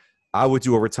ago, I would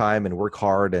do overtime and work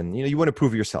hard. And, you know, you want to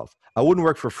prove yourself. I wouldn't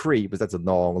work for free, because that's a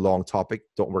long topic.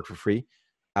 Don't work for free.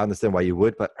 I understand why you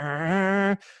would, but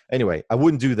anyway, I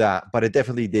wouldn't do that. But I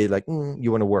definitely did like,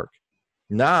 you want to work.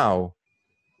 Now,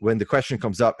 when the question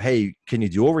comes up, hey, can you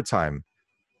do overtime?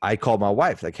 I call my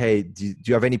wife like, hey, do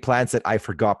you have any plans that I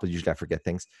forgot? But usually I forget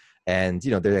things. And,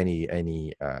 you know, there are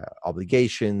any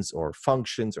obligations or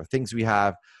functions or things we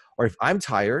have, or if I'm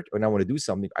tired and I want to do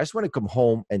something, I just want to come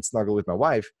home and snuggle with my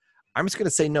wife, I'm just going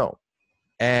to say no.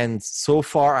 And so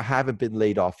far, I haven't been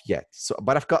laid off yet. So,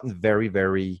 but I've gotten very,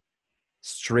 very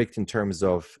strict in terms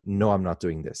of, no, I'm not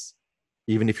doing this.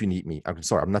 Even if you need me, I'm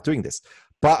sorry, I'm not doing this.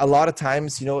 But a lot of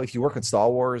times, you know, if you work on Star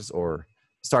Wars or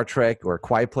Star Trek or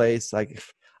Quiet Place, like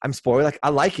I'm spoiled. Like I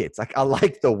like it. Like I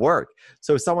like the work.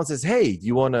 So if someone says, hey, do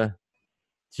you want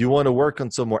to work on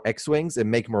some more X-Wings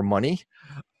and make more money?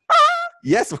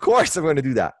 Yes, of course, I'm going to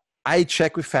do that. I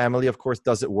check with family, of course.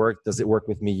 Does it work? Does it work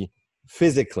with me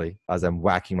physically, as I'm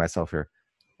whacking myself here?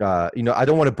 You know, I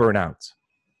don't want to burn out.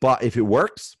 But if it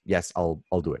works, yes, I'll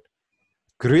do it.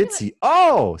 Grüezi.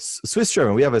 Oh, Swiss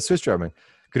German. We have a Swiss German.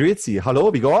 Grüezi.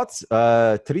 Hallo, wie geht's?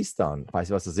 Tristan. Weiß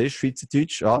ich, was das ist?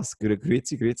 Schweizerdeutsch. Ah,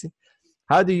 grüezi.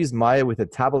 How do you use Maya with a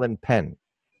tablet and pen?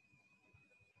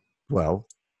 Well,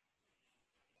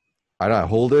 I don't know.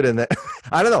 Hold it and then,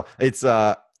 I don't know. It's,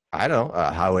 I don't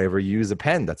know. However you use a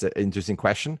pen. That's an interesting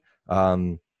question.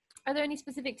 Are there any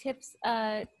specific tips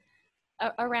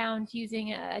around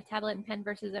using a tablet and pen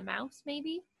versus a mouse,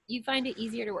 maybe? You find it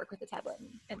easier to work with a tablet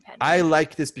and pen? I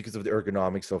like this because of the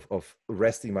ergonomics of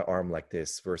resting my arm like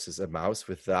this versus a mouse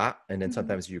with that. And then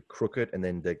sometimes you crooked and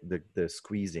then the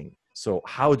squeezing. So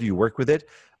how do you work with it?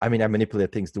 I mean, I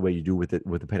manipulate things the way you do with it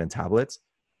with the pen and tablets.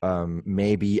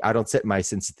 Maybe I don't set my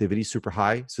sensitivity super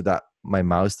high so that my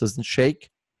mouse doesn't shake.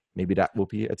 Maybe that will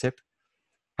be a tip.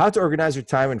 How to organize your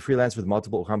time and freelance with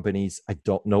multiple companies? I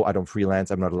don't know. I don't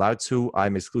freelance. I'm not allowed to.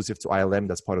 I'm exclusive to ILM.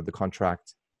 That's part of the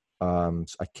contract. So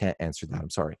I can't answer that. I'm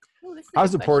sorry. this is a How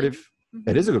good question. supportive?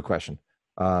 It is a good question.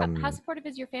 How supportive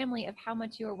is your family of how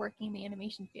much you are working in the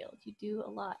animation field? You do a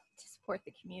lot to support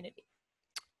the community.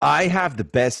 I have the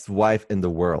best wife in the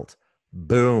world.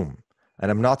 Boom. And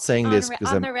I'm not saying this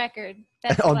because On the record.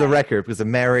 Best on the wife. record because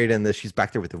I'm married and she's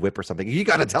back there with the whip or something. You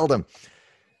got to tell them.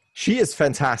 She is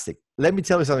fantastic. Let me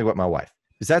tell you something about my wife.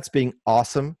 Besides being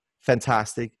awesome,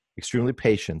 fantastic, extremely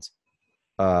patient,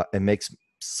 and makes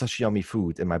such yummy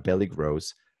food and my belly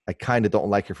grows. I kind of don't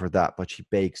like her for that, but she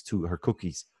bakes too. Her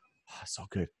cookies, so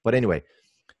good. But anyway,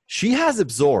 she has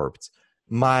absorbed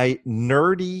my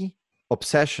nerdy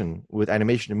obsession with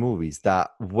animation and movies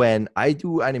that when I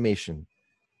do animation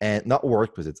and not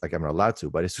work because it's like I'm not allowed to,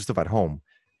 but it's just stuff at home,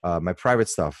 my private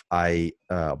stuff, my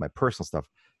personal stuff.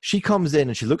 She comes in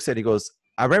and she looks at it and goes,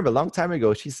 I remember a long time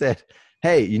ago, she said,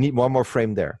 hey, you need one more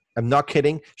frame there. I'm not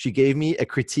kidding. She gave me a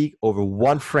critique over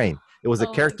one frame. It was a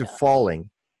character falling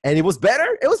and it was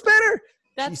better. It was better.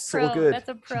 She's so good. That's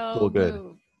a pro so good.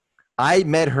 move. I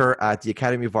met her at the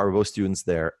Academy of Art. We're both students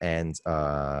there. And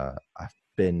I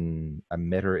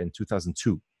met her in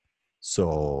 2002.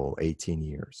 So 18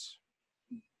 years.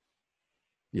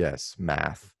 Yes,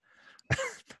 math.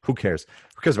 Who cares?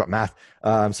 Who cares about math?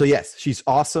 So yes, she's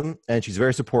awesome and she's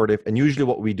very supportive. And usually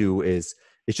what we do is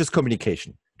it's just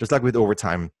communication. Just like with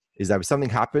overtime, is that if something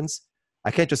happens,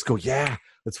 I can't just go, yeah,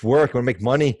 let's work, I want to make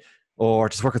money, or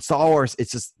just work at Star Wars.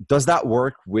 It's just, does that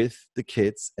work with the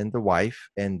kids and the wife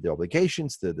and the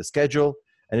obligations, the schedule?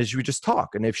 And as we just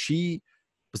talk. And if she,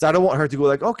 because I don't want her to go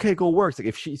like, okay, go work. Like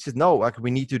if she says, no, like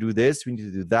we need to do this, we need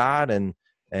to do that, and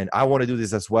I want to do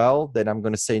this as well, then I'm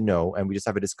going to say no, and we just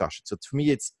have a discussion. So to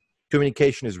me, it's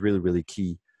communication is really, really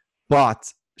key.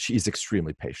 But she is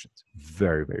extremely patient,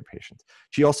 very, very patient.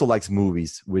 She also likes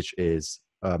movies, which is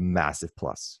a massive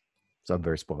plus. So I'm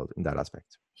very spoiled in that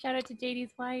aspect. Shout out to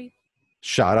JD's wife.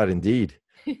 Shout out indeed.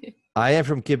 I am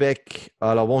from Quebec.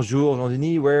 Alors bonjour,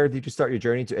 Jean-Denis. Where did you start your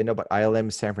journey to end up at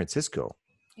ILM San Francisco?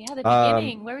 Yeah, the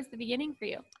beginning. Where was the beginning for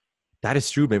you? That is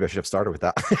true. Maybe I should have started with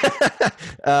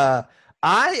that.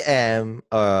 I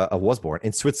was born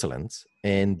in Switzerland,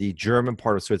 in the German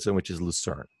part of Switzerland, which is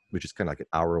Lucerne, which is kind of like an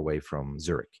hour away from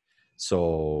Zurich.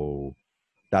 So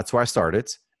that's where I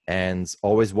started and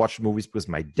always watched movies because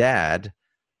my dad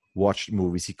watched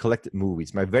movies. He collected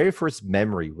movies. My very first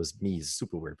memory was me. It's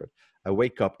super weird, but I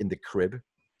wake up in the crib.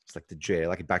 It's like the jail,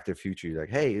 like Back to the Future. You're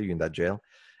like, hey, you're in that jail.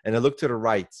 And I look to the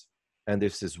right and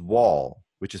there's this wall,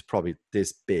 which is probably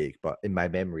this big, but in my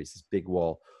memories, this big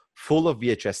wall full of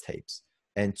VHS tapes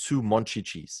and 2 Munchie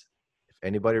cheese. If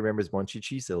anybody remembers Munchie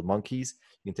cheese, little monkeys,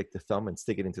 you can take the thumb and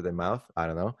stick it into their mouth. I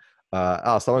don't know.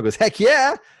 Someone goes, heck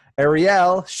yeah,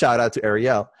 Ariel. Shout out to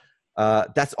Ariel.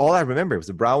 That's all I remember. It was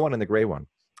the brown one and the gray one.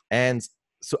 And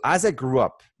so as I grew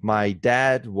up, my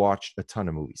dad watched a ton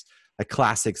of movies, like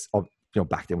classics of,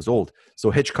 back then was old. So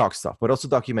Hitchcock stuff, but also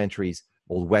documentaries,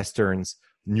 old Westerns,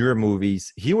 newer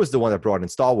movies. He was the one that brought in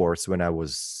Star Wars when I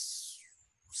was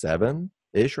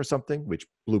 7-ish or something, which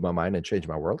blew my mind and changed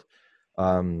my world.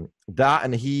 That,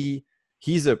 and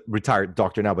he's a retired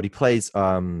doctor now, but he plays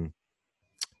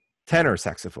tenor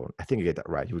saxophone. I think I get that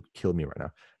right. He would kill me right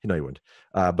now. No, he wouldn't.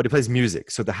 But he plays music.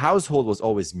 So the household was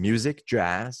always music,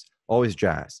 jazz, always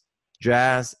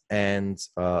jazz and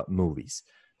movies.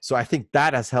 So I think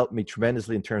that has helped me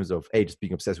tremendously in terms of just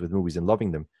being obsessed with movies and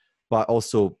loving them, but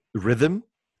also rhythm,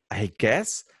 I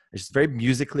guess. It's just very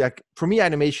musically. Like for me,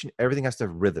 animation, everything has to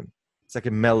have rhythm. It's like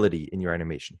a melody in your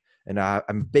animation. And I'm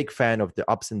a big fan of the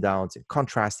ups and downs and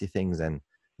contrasty things. And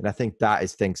I think that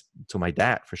is thanks to my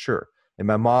dad for sure. And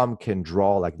my mom can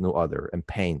draw like no other and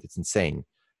paint. It's insane.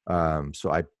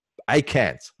 So I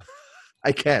can't.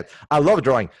 I can't. I love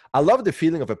drawing. I love the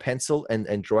feeling of a pencil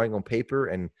and drawing on paper.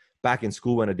 And back in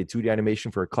school when I did 2D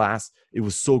animation for a class, it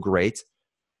was so great.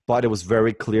 But it was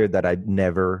very clear that I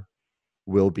never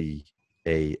will be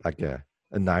a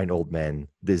 9-old man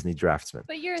Disney draftsman.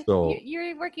 But you're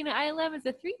working at ILM as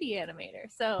a 3D animator,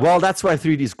 so well, that's why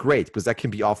 3D is great because that can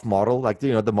be off model. Like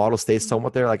the model stays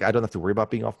somewhat there. Like I don't have to worry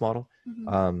about being off model.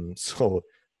 Mm-hmm. So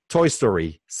Toy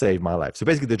Story saved my life. So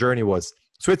basically, the journey was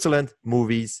Switzerland,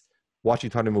 movies, watching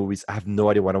a ton of movies. I have no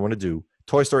idea what I want to do.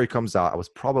 Toy Story comes out. I was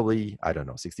probably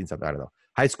 16 something. I don't know,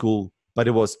 high school. But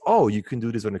it was you can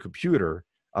do this on a computer.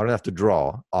 I don't have to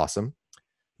draw. Awesome.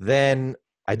 Then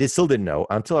I still didn't know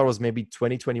until I was maybe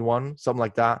 2021, something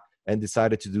like that, and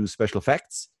decided to do special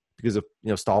effects because of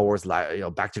Star Wars,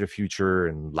 Back to the Future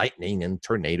and lightning and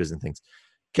tornadoes and things.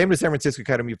 Came to San Francisco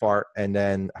Academy of Art, and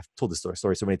then I've told this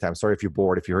story so many times. Sorry if you're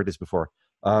bored, if you heard this before.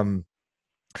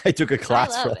 I took a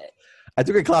class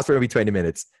for maybe 20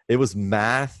 minutes. It was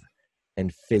math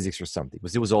and physics or something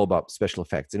because it was all about special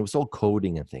effects and it was all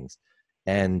coding and things.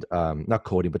 and not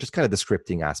coding, but just kind of the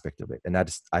scripting aspect of it. And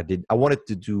I wanted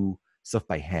to do stuff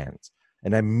by hand,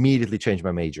 and I immediately changed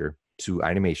my major to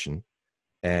animation.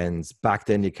 And back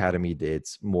then, the academy did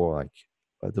more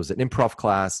like there was an improv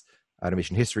class,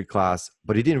 animation history class,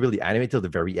 but it didn't really animate till the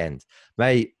very end.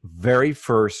 My very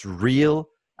first real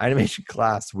animation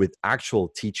class with actual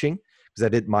teaching, because I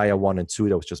did Maya 1 and 2,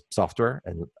 that was just software,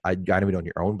 and I animate on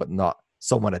your own, but not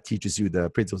someone that teaches you the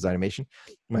principles of animation.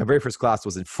 My very first class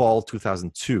was in fall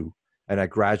 2002, and I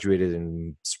graduated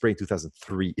in spring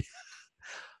 2003.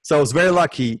 So I was very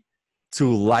lucky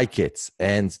to like it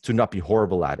and to not be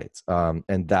horrible at it.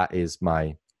 And that is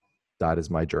my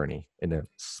journey in a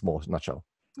small nutshell.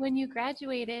 When you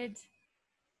graduated,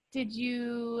 did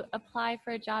you apply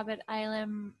for a job at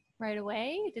ILM right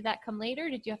away? Did that come later?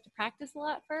 Did you have to practice a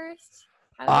lot first?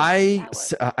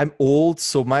 I'm old,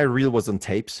 so my reel was on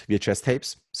tapes, VHS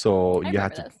tapes. So you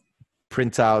had to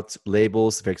print out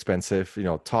labels, very expensive,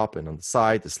 top and on the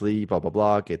side, the sleeve, blah, blah,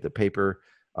 blah, get the paper.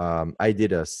 I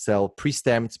did a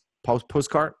pre-stamped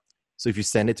postcard. So if you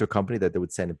send it to a company, that they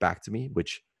would send it back to me,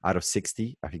 which out of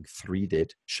 60, I think 3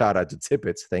 did. Shout out to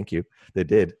Tippets. Thank you. They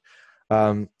did.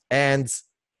 And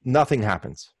nothing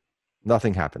happened.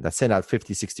 Nothing happened. I sent out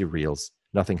 50, 60 reels.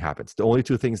 Nothing happened. The only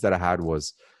 2 things that I had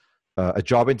was a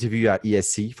job interview at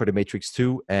ESC for The Matrix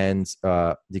 2. And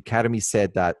the Academy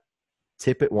said that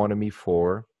Tippett wanted me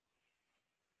for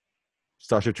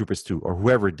Starship Troopers 2, or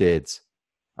whoever did.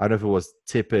 I don't know if it was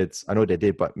Tippett. I know they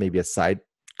did, but maybe a side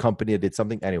company that did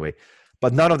something. Anyway,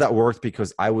 but none of that worked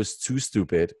because I was too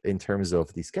stupid in terms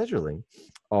of the scheduling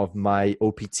of my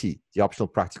OPT, the optional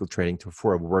practical training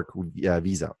for a work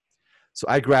visa. So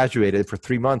I graduated for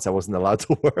 3 months. I wasn't allowed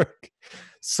to work.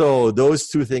 So those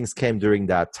 2 things came during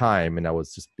that time, and I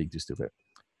was just being too stupid.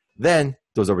 Then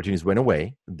those opportunities went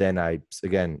away. Then I,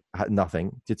 again, had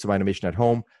nothing, did some animation at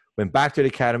home, went back to the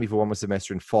academy for 1 more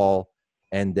semester in fall,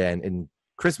 and then in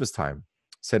Christmas time,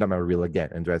 set up my reel again.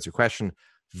 And to answer your question,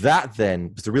 that then,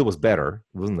 because the reel was better,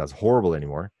 it wasn't as horrible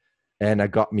anymore, and I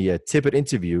got me a Tippett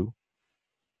interview.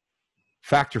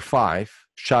 Factor 5,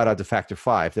 shout out to Factor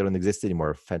 5, they don't exist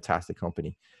anymore, a fantastic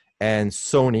company, and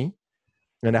Sony.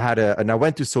 And I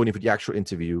went to Sony for the actual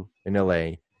interview in LA,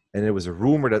 and there was a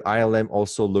rumor that ILM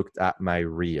also looked at my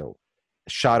reel.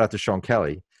 Shout out to Sean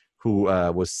Kelly, who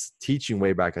was teaching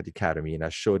way back at the academy, and I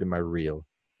showed him my reel,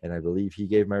 and I believe he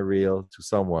gave my reel to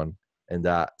someone, and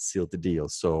that sealed the deal.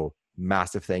 So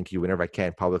massive thank you. Whenever I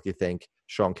can publicly thank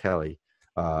Sean Kelly,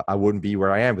 I wouldn't be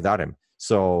where I am without him.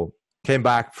 So came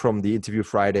back from the interview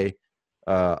Friday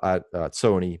at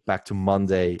Sony, back to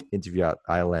Monday, interview at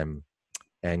ILM,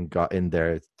 and got in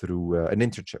there through an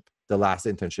internship, the last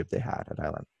internship they had at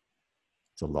ILM.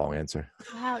 It's a long answer.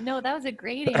 Wow, no, that was a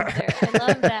great answer. I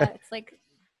love that. It's like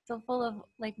so full of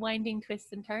like winding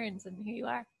twists and turns, and here you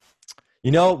are.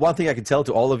 One thing I can tell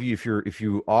to all of you, if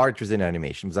you are interested in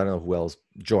animation, because I don't know who else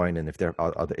joined and if there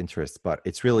are other interests, but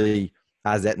it's really,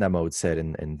 as Etna Mode said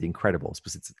in The Incredibles,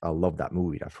 because I love that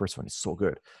movie. That first one is so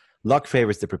good. Luck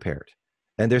favors the prepared.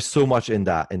 And there's so much in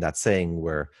that saying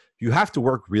where you have to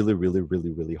work really, really,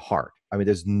 really, really hard. I mean,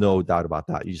 there's no doubt about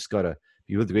that. You just got to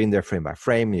be able to get in there frame by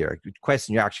frame, your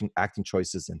question, your acting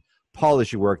choices, and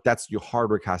polish your work. Your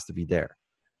hard work has to be there.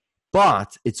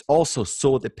 But it's also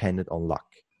so dependent on luck,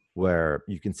 where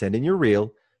you can send in your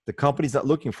reel, the company's not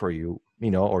looking for you,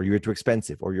 or you're too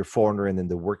expensive, or you're a foreigner and then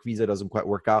the work visa doesn't quite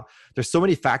work out. There's so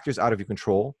many factors out of your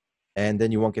control, and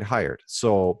then you won't get hired.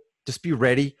 So just be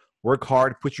ready, work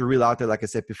hard, put your reel out there, like I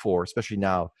said before, especially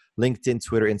now, LinkedIn,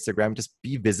 Twitter, Instagram, just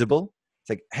be visible. It's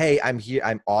like, hey, I'm here,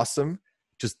 I'm awesome.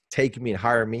 Just take me and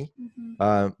hire me.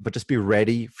 Mm-hmm. But just be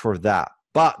ready for that.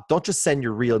 But don't just send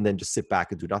your reel and then just sit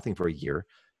back and do nothing for a year.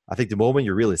 I think the moment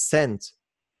your reel is sent,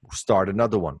 start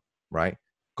another one, right?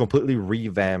 Completely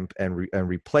revamp and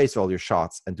replace all your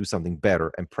shots and do something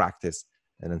better and practice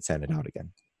and then send it out again.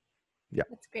 Yeah.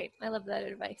 That's great. I love that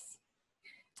advice.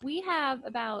 We have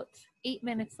about 8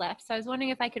 minutes left. So I was wondering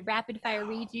if I could rapid fire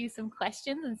read you some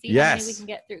questions and see how many we can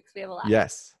get through, because we have a lot.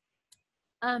 Yes.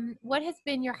 What has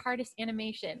been your hardest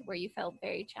animation where you felt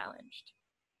very challenged?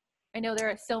 I know there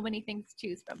are so many things to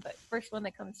choose from, but first one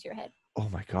that comes to your head. Oh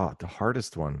my God, the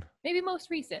hardest one. Maybe most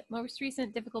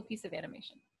recent difficult piece of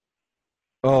animation.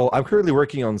 Oh, I'm currently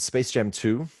working on Space Jam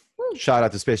 2. Woo. Shout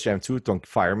out to Space Jam 2. Don't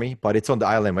fire me, but it's on the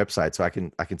ILM website, so I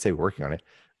can say we're working on it.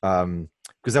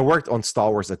 Because I worked on Star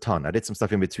Wars a ton. I did some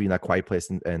stuff in between, like Quiet Place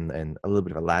and a little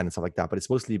bit of a land and stuff like that. But it's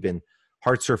mostly been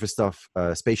hard surface stuff,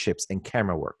 spaceships and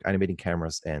camera work, animating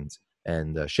cameras and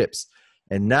ships.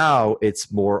 And now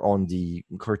it's more on the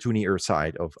cartoonier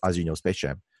side of, as you know, Space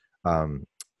Jam.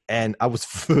 And I was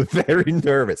very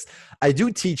nervous. I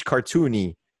do teach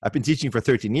cartoony. I've been teaching for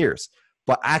 13 years.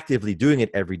 but actively doing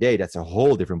it every day, that's a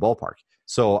whole different ballpark.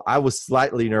 So I was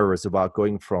slightly nervous about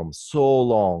going from so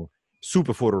long,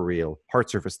 super photoreal, hard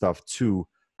surface stuff to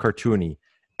cartoony.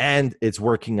 And it's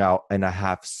working out, and I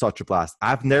have such a blast.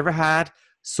 I've never had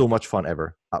so much fun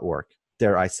ever at work,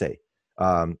 dare I say.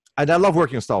 And I love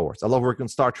working on Star Wars. I love working on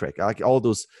Star Trek. I like all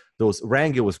those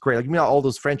Rango was great. Like, you know, all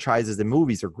those franchises and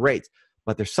movies are great.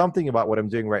 But there's something about what I'm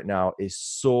doing right now is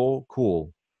so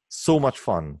cool, so much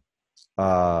fun.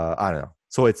 I don't know.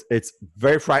 So it's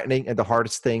very frightening, and the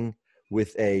hardest thing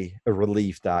with a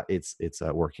relief that it's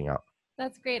working out.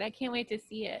 That's great. I can't wait to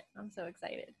see it. I'm so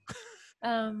excited.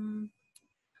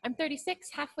 I'm 36,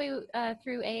 halfway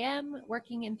through AM,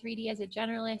 working in 3D as a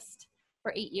generalist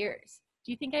for 8 years.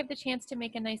 Do you think I have the chance to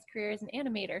make a nice career as an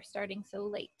animator starting so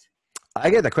late? I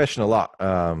get that question a lot.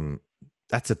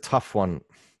 That's a tough one.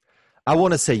 I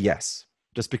want to say yes,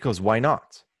 just because why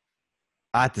not?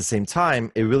 At the same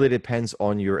time, it really depends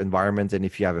on your environment and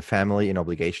if you have a family and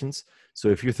obligations. So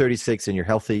if you're 36 and you're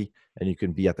healthy and you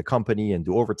can be at the company and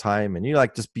do overtime and you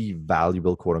like just be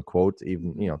valuable, quote unquote,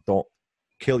 even, you know, don't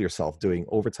kill yourself doing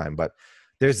overtime. But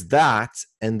there's that.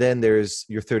 And then there's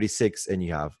you're 36 and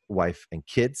you have wife and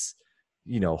kids,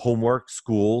 you know, homework,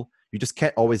 school. You just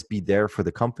can't always be there for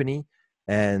the company.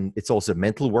 And it's also a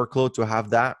mental workload to have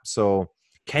that. So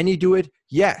can you do it?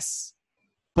 Yes.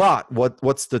 But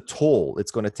what's the toll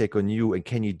it's going to take on you, and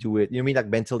can you do it? You mean like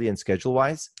mentally and schedule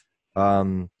wise?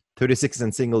 36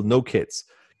 and single, no kids.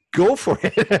 Go for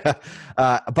it.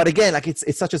 But again, like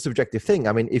it's such a subjective thing.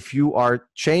 I mean, if you are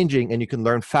changing and you can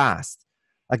learn fast,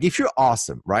 like if you're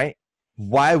awesome, right?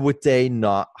 Why would they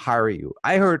not hire you?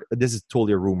 I heard, this is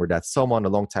totally a rumor, that someone a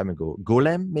long time ago,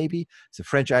 Golem maybe, it's a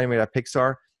French animator at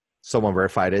Pixar. Someone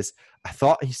verified this. I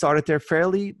thought he started there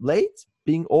fairly late,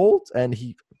 being old, and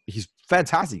he's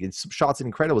fantastic. His shots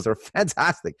in Incredibles are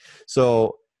fantastic.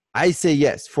 So I say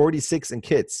yes, 46 and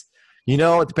kids. You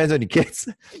know, it depends on your kids.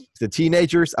 The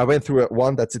teenagers, I went through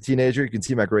one that's a teenager. You can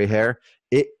see my gray hair.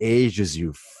 It ages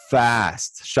you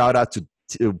fast. Shout out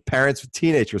to parents with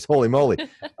teenagers. Holy moly.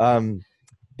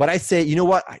 But I say, you know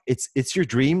what? It's your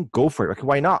dream. Go for it. Like,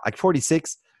 why not? Like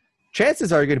 46,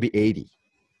 chances are you're going to be 80,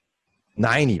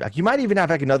 90. Like you might even have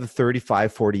like another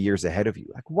 35, 40 years ahead of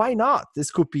you. Like, why not?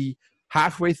 This could be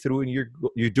halfway through and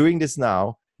you're doing this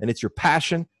now, and it's your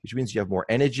passion, which means you have more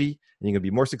energy and you're going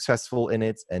to be more successful in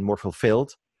it and more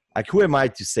fulfilled. Like, who am I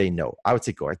to say no? I would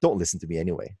say go. Don't listen to me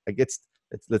anyway. Like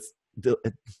let's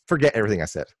forget everything I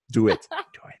said. Do it.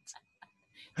 Do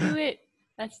it. Do it.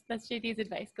 That's JD's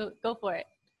advice. Go for it.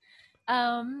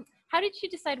 How did you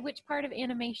decide which part of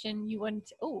animation you want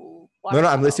to, No,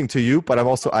 I'm listening to you, but I'm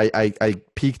also, I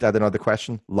peeked at another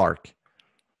question. Lark.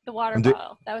 The water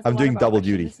bottle. I'm doing double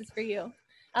duty. This is for you.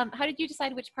 How did you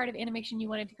decide which part of animation you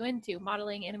wanted to go into?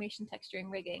 Modeling, animation, texturing,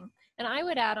 rigging. And I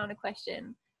would add on a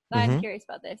question. I'm curious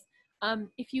about this.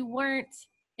 If you weren't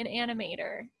an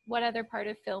animator, what other part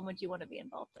of film would you want to be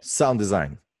involved in? Sound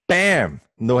design. Bam!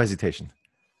 No hesitation.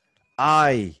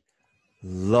 I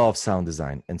love sound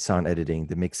design and sound editing,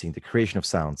 the mixing, the creation of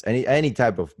sounds. Any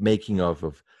type of making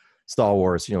of Star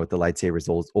Wars, you know, with the lightsabers,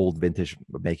 old vintage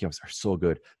making-ofs are so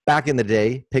good. Back in the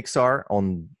day, Pixar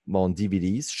on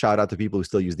DVDs, shout out to people who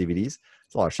still use DVDs.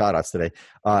 It's a lot of shout outs today.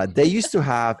 They used to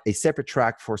have a separate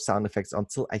track for sound effects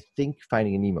until I think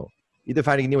Finding Nemo. Either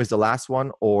Finding Nemo is the last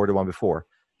one or the one before.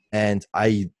 And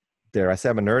I say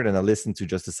I'm a nerd and I listen to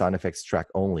just the sound effects track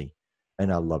only.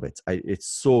 And I love it. It's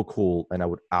so cool. And I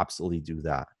would absolutely do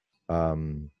that.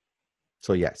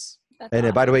 So yes. That's and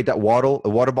awesome. By the way, that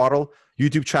water bottle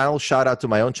YouTube channel, shout out to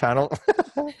my own channel.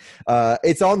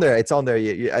 It's on there.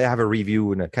 I have a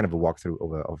review and a kind of a walkthrough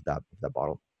of that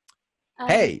bottle.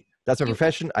 Hey, that's my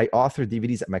profession. I author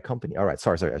DVDs at my company. All right.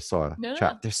 Sorry. I saw a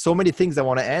chat. There's so many things I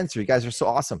want to answer. You guys are so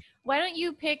awesome. Why don't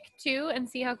you pick two and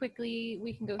see how quickly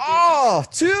we can go through them?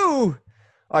 Two.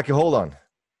 Okay, hold on.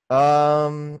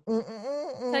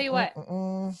 Tell you what.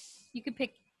 You could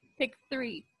pick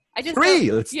three.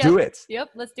 Three. Let's do it. Yep.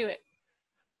 Let's do it.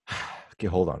 Okay,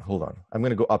 hold on. I'm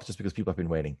going to go up just because people have been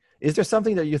waiting. Is there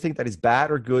something that you think that is bad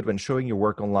or good when showing your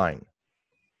work online?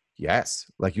 Yes.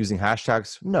 Like using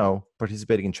hashtags? No.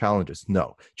 Participating in challenges?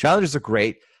 No. Challenges are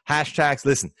great. Hashtags,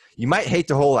 listen, you might hate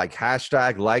the whole like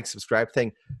hashtag, like, subscribe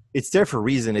thing. It's there for a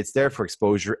reason. It's there for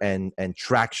exposure and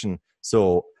traction.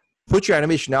 So put your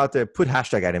animation out there, put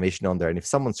hashtag animation on there. And if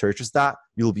someone searches that,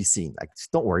 you'll be seen. Like,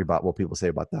 just don't worry about what people say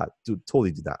about that.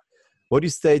 Totally do that. What do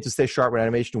you say to stay sharp with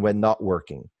animation when not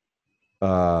working?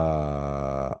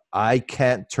 I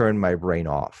can't turn my brain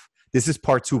off. This is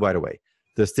part 2, by the way.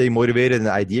 To stay motivated in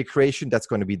idea creation, that's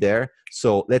going to be there.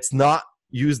 So let's not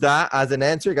use that as an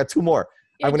answer. I got 2 more.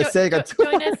 I'm going to say I got 2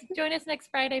 hours. Join us next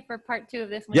Friday for part 2 of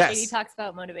this when Yes. Katie talks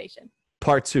about motivation.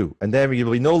 Part 2. And then there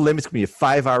will be no limits. It's going to be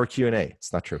a 5-hour Q&A.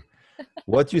 It's not true.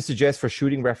 What do you suggest for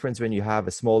shooting reference when you have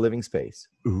a small living space?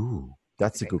 Ooh,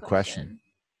 that's a good question.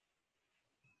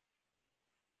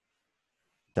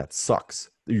 That sucks.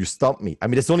 You stumped me. I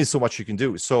mean, there's only so much you can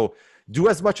do. So do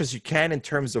as much as you can in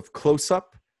terms of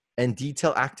close-up and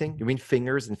detail acting. You mean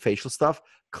fingers and facial stuff.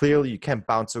 Clearly, you can't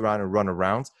bounce around and run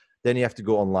around. Then you have to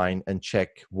go online and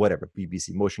check whatever,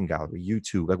 BBC, Motion Gallery,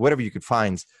 YouTube, like whatever you could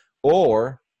find.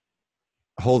 Or,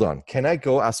 hold on. Can I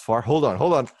go as far? Hold on.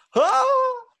 I'm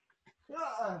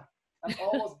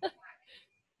almost...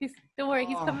 Don't worry,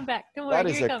 he's coming back. Don't worry. That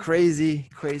is a crazy,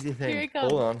 crazy thing. Here he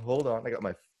comes. Hold on. I got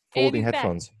my folding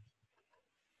headphones. Back.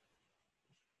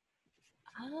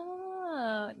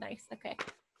 Oh, nice. Okay.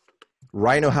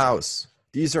 Rhino House.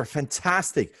 These are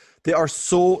fantastic. They are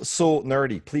so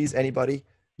nerdy. Please, anybody,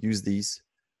 use these.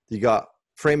 You got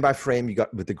frame by frame. You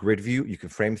got with the grid view. You can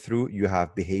frame through. You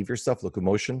have behavior stuff,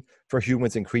 locomotion for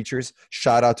humans and creatures.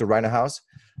 Shout out to Rhino House.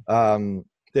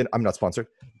 Then I'm not sponsored,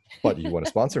 but you want to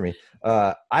sponsor me.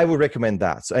 I would recommend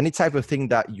that. So any type of thing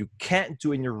that you can't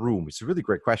do in your room, it's a really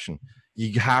great question.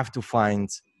 You have to find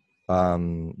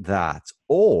that,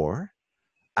 or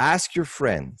ask your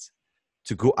friends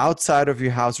to go outside of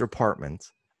your house or apartment,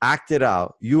 act it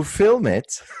out, you film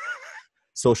it,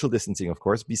 social distancing, of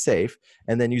course, be safe,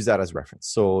 and then use that as reference.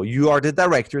 So you are the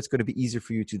director. It's going to be easier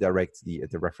for you to direct the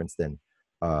reference than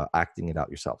acting it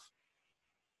out yourself.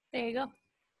 There you go.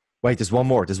 Wait, there's one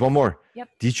more. Yep.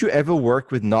 Did you ever work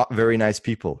with not very nice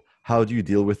people? How do you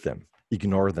deal with them?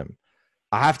 Ignore them.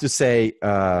 I have to say,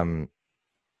 I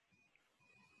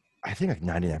think like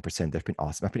 99%, they've been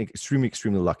awesome. I've been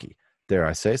extremely lucky, dare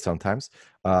I say, sometimes,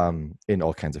 in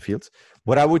all kinds of fields.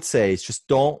 What I would say is just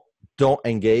don't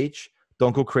engage.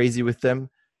 Don't go crazy with them.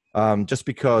 Just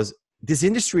because this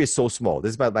industry is so small.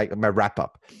 This is my wrap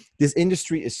up. This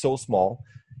industry is so small.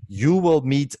 You will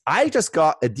meet, I just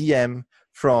got a DM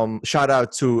from, shout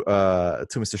out to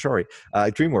Mr. Shori,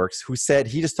 DreamWorks, who said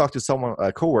he just talked to someone,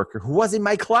 a coworker who was in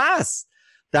my class,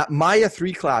 that Maya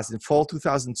 3 class in fall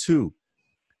 2002.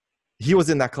 He was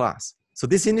in that class. So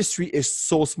this industry is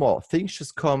so small. Things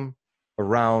just come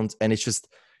around, and it's just,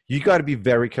 you got to be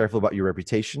very careful about your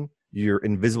reputation, your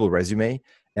invisible resume.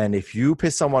 And if you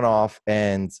piss someone off,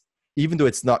 and even though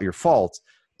it's not your fault,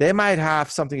 they might have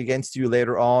something against you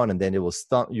later on, and then it will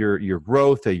stunt your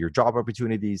growth or your job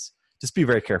opportunities. Just be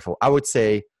very careful. I would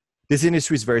say this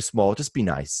industry is very small. Just be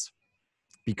nice.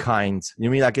 Be kind. You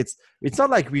mean like it's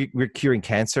not like we're curing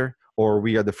cancer or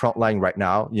we are the front line right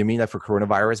now. You mean like for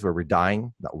coronavirus where we're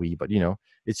dying? Not we, but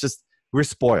it's just we're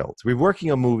spoiled. We're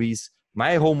working on movies.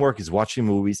 My homework is watching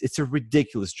movies. It's a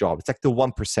ridiculous job. It's like the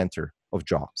 1% of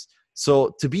jobs.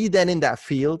 So to be then in that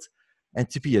field and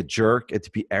to be a jerk and to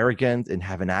be arrogant and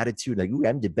have an attitude like, ooh,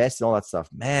 I'm the best and all that stuff,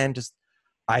 man,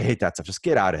 I hate that stuff. Just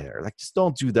get out of here. Like, just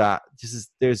don't do that.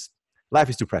 Life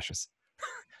is too precious.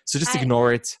 So just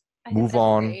ignore it, move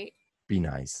on, great. Be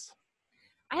nice.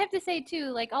 I have to say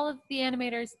too, like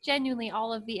genuinely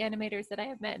all of the animators that I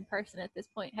have met in person at this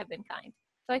point have been kind.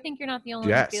 So I think you're not the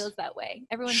only one who feels that way.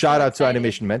 Everyone. Shout out to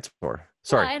Animation Mentor.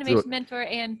 Sorry. Animation Mentor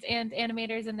and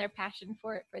animators and their passion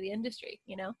for the industry.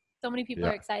 So many people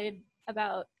are excited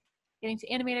about getting to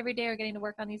animate every day or getting to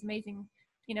work on these amazing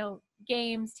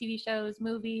games, TV shows,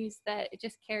 movies, that it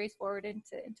just carries forward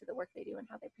into the work they do and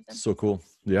how they present. So cool.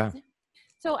 Yeah.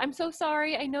 So I'm so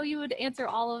sorry. I know you would answer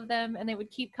all of them and they would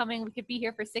keep coming. We could be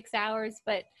here for 6 hours,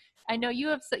 but I know you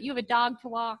have a dog to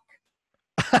walk.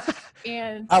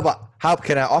 And how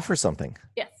can I offer something?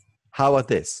 Yes. How about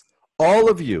this? All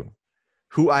of you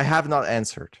who I have not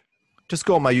answered, just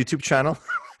go on my YouTube channel,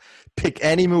 pick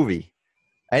any movie,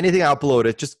 anything I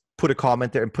uploaded, just put a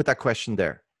comment there and put that question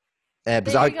there.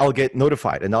 Because I'll get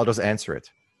notified and I'll just answer it.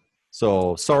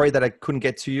 So sorry that I couldn't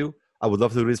get to you. I would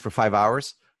love to do this for 5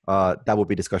 hours. That would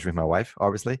be discussion with my wife,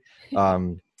 obviously.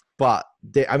 But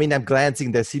I'm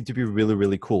glancing. They seem to be really,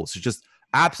 really cool. So just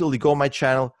absolutely go on my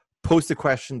channel, post a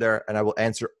question there, and I will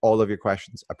answer all of your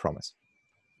questions. I promise.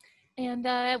 And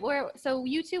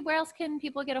YouTube, where else can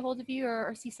people get a hold of you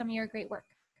or see some of your great work?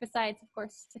 Besides, of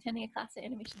course, attending a class at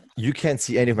Animation. You can't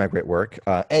see any of my great work.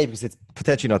 Because it's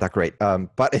potentially not that great.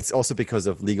 But it's also because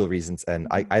of legal reasons. And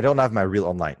I don't have my reel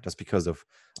online just because of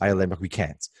ILM. We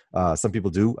can't. Some people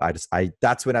do.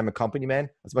 That's when I'm a company man.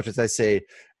 As much as I say,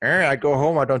 I go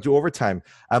home, I don't do overtime.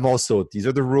 I'm also, these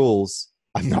are the rules.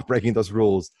 I'm not breaking those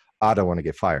rules. I don't want to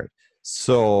get fired.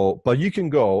 So, but you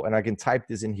can go and I can type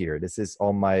this in here. This is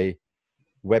on my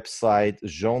website,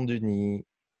 Jean-Denis.net.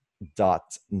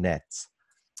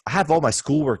 I have all my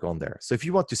schoolwork on there. So if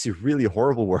you want to see really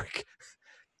horrible work,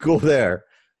 go there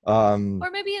Or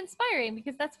maybe inspiring,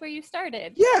 because that's where you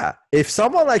started. Yeah, if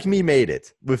someone like me made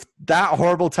it with that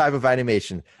horrible type of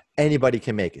animation, anybody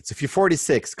can make it. So if you're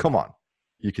 46, come on,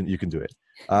 you can do it.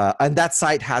 And that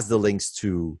site has the links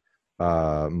to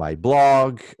my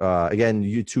blog. Again,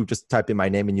 YouTube. Just type in my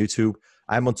name in YouTube.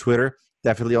 I'm on Twitter,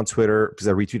 definitely on Twitter, because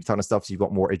I retweet a ton of stuff. So you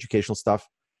got more educational stuff.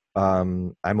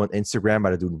 I'm on Instagram,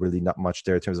 but I do really not much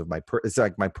there in terms of it's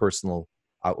like my personal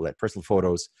outlet, personal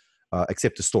photos,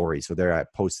 except the stories. So there I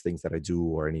post things that I do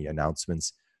or any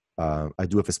announcements. I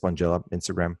do have a Spongella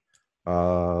Instagram,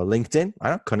 LinkedIn. I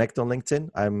don't connect on LinkedIn.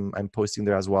 I'm posting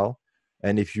there as well.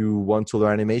 And if you want to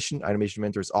learn Animation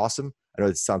Mentor is awesome. I know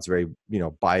it sounds very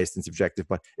biased and subjective,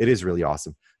 but it is really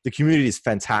awesome. The community is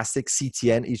fantastic.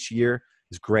 CTN each year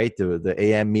is great. The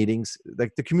AM meetings,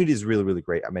 like the community is really, really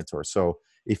great at Mentor. So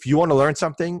if you want to learn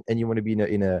something and you want to be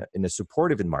in a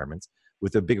supportive environment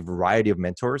with a big variety of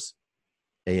mentors,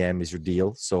 AM is your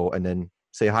deal. So, and then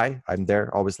say hi. I'm there,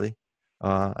 obviously,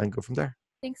 and go from there.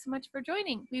 Thanks so much for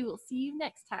joining. We will see you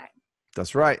next time.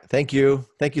 That's right. Thank you.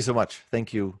 Thank you so much.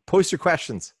 Thank you. Post your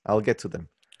questions. I'll get to them.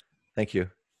 Thank you.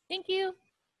 Thank you.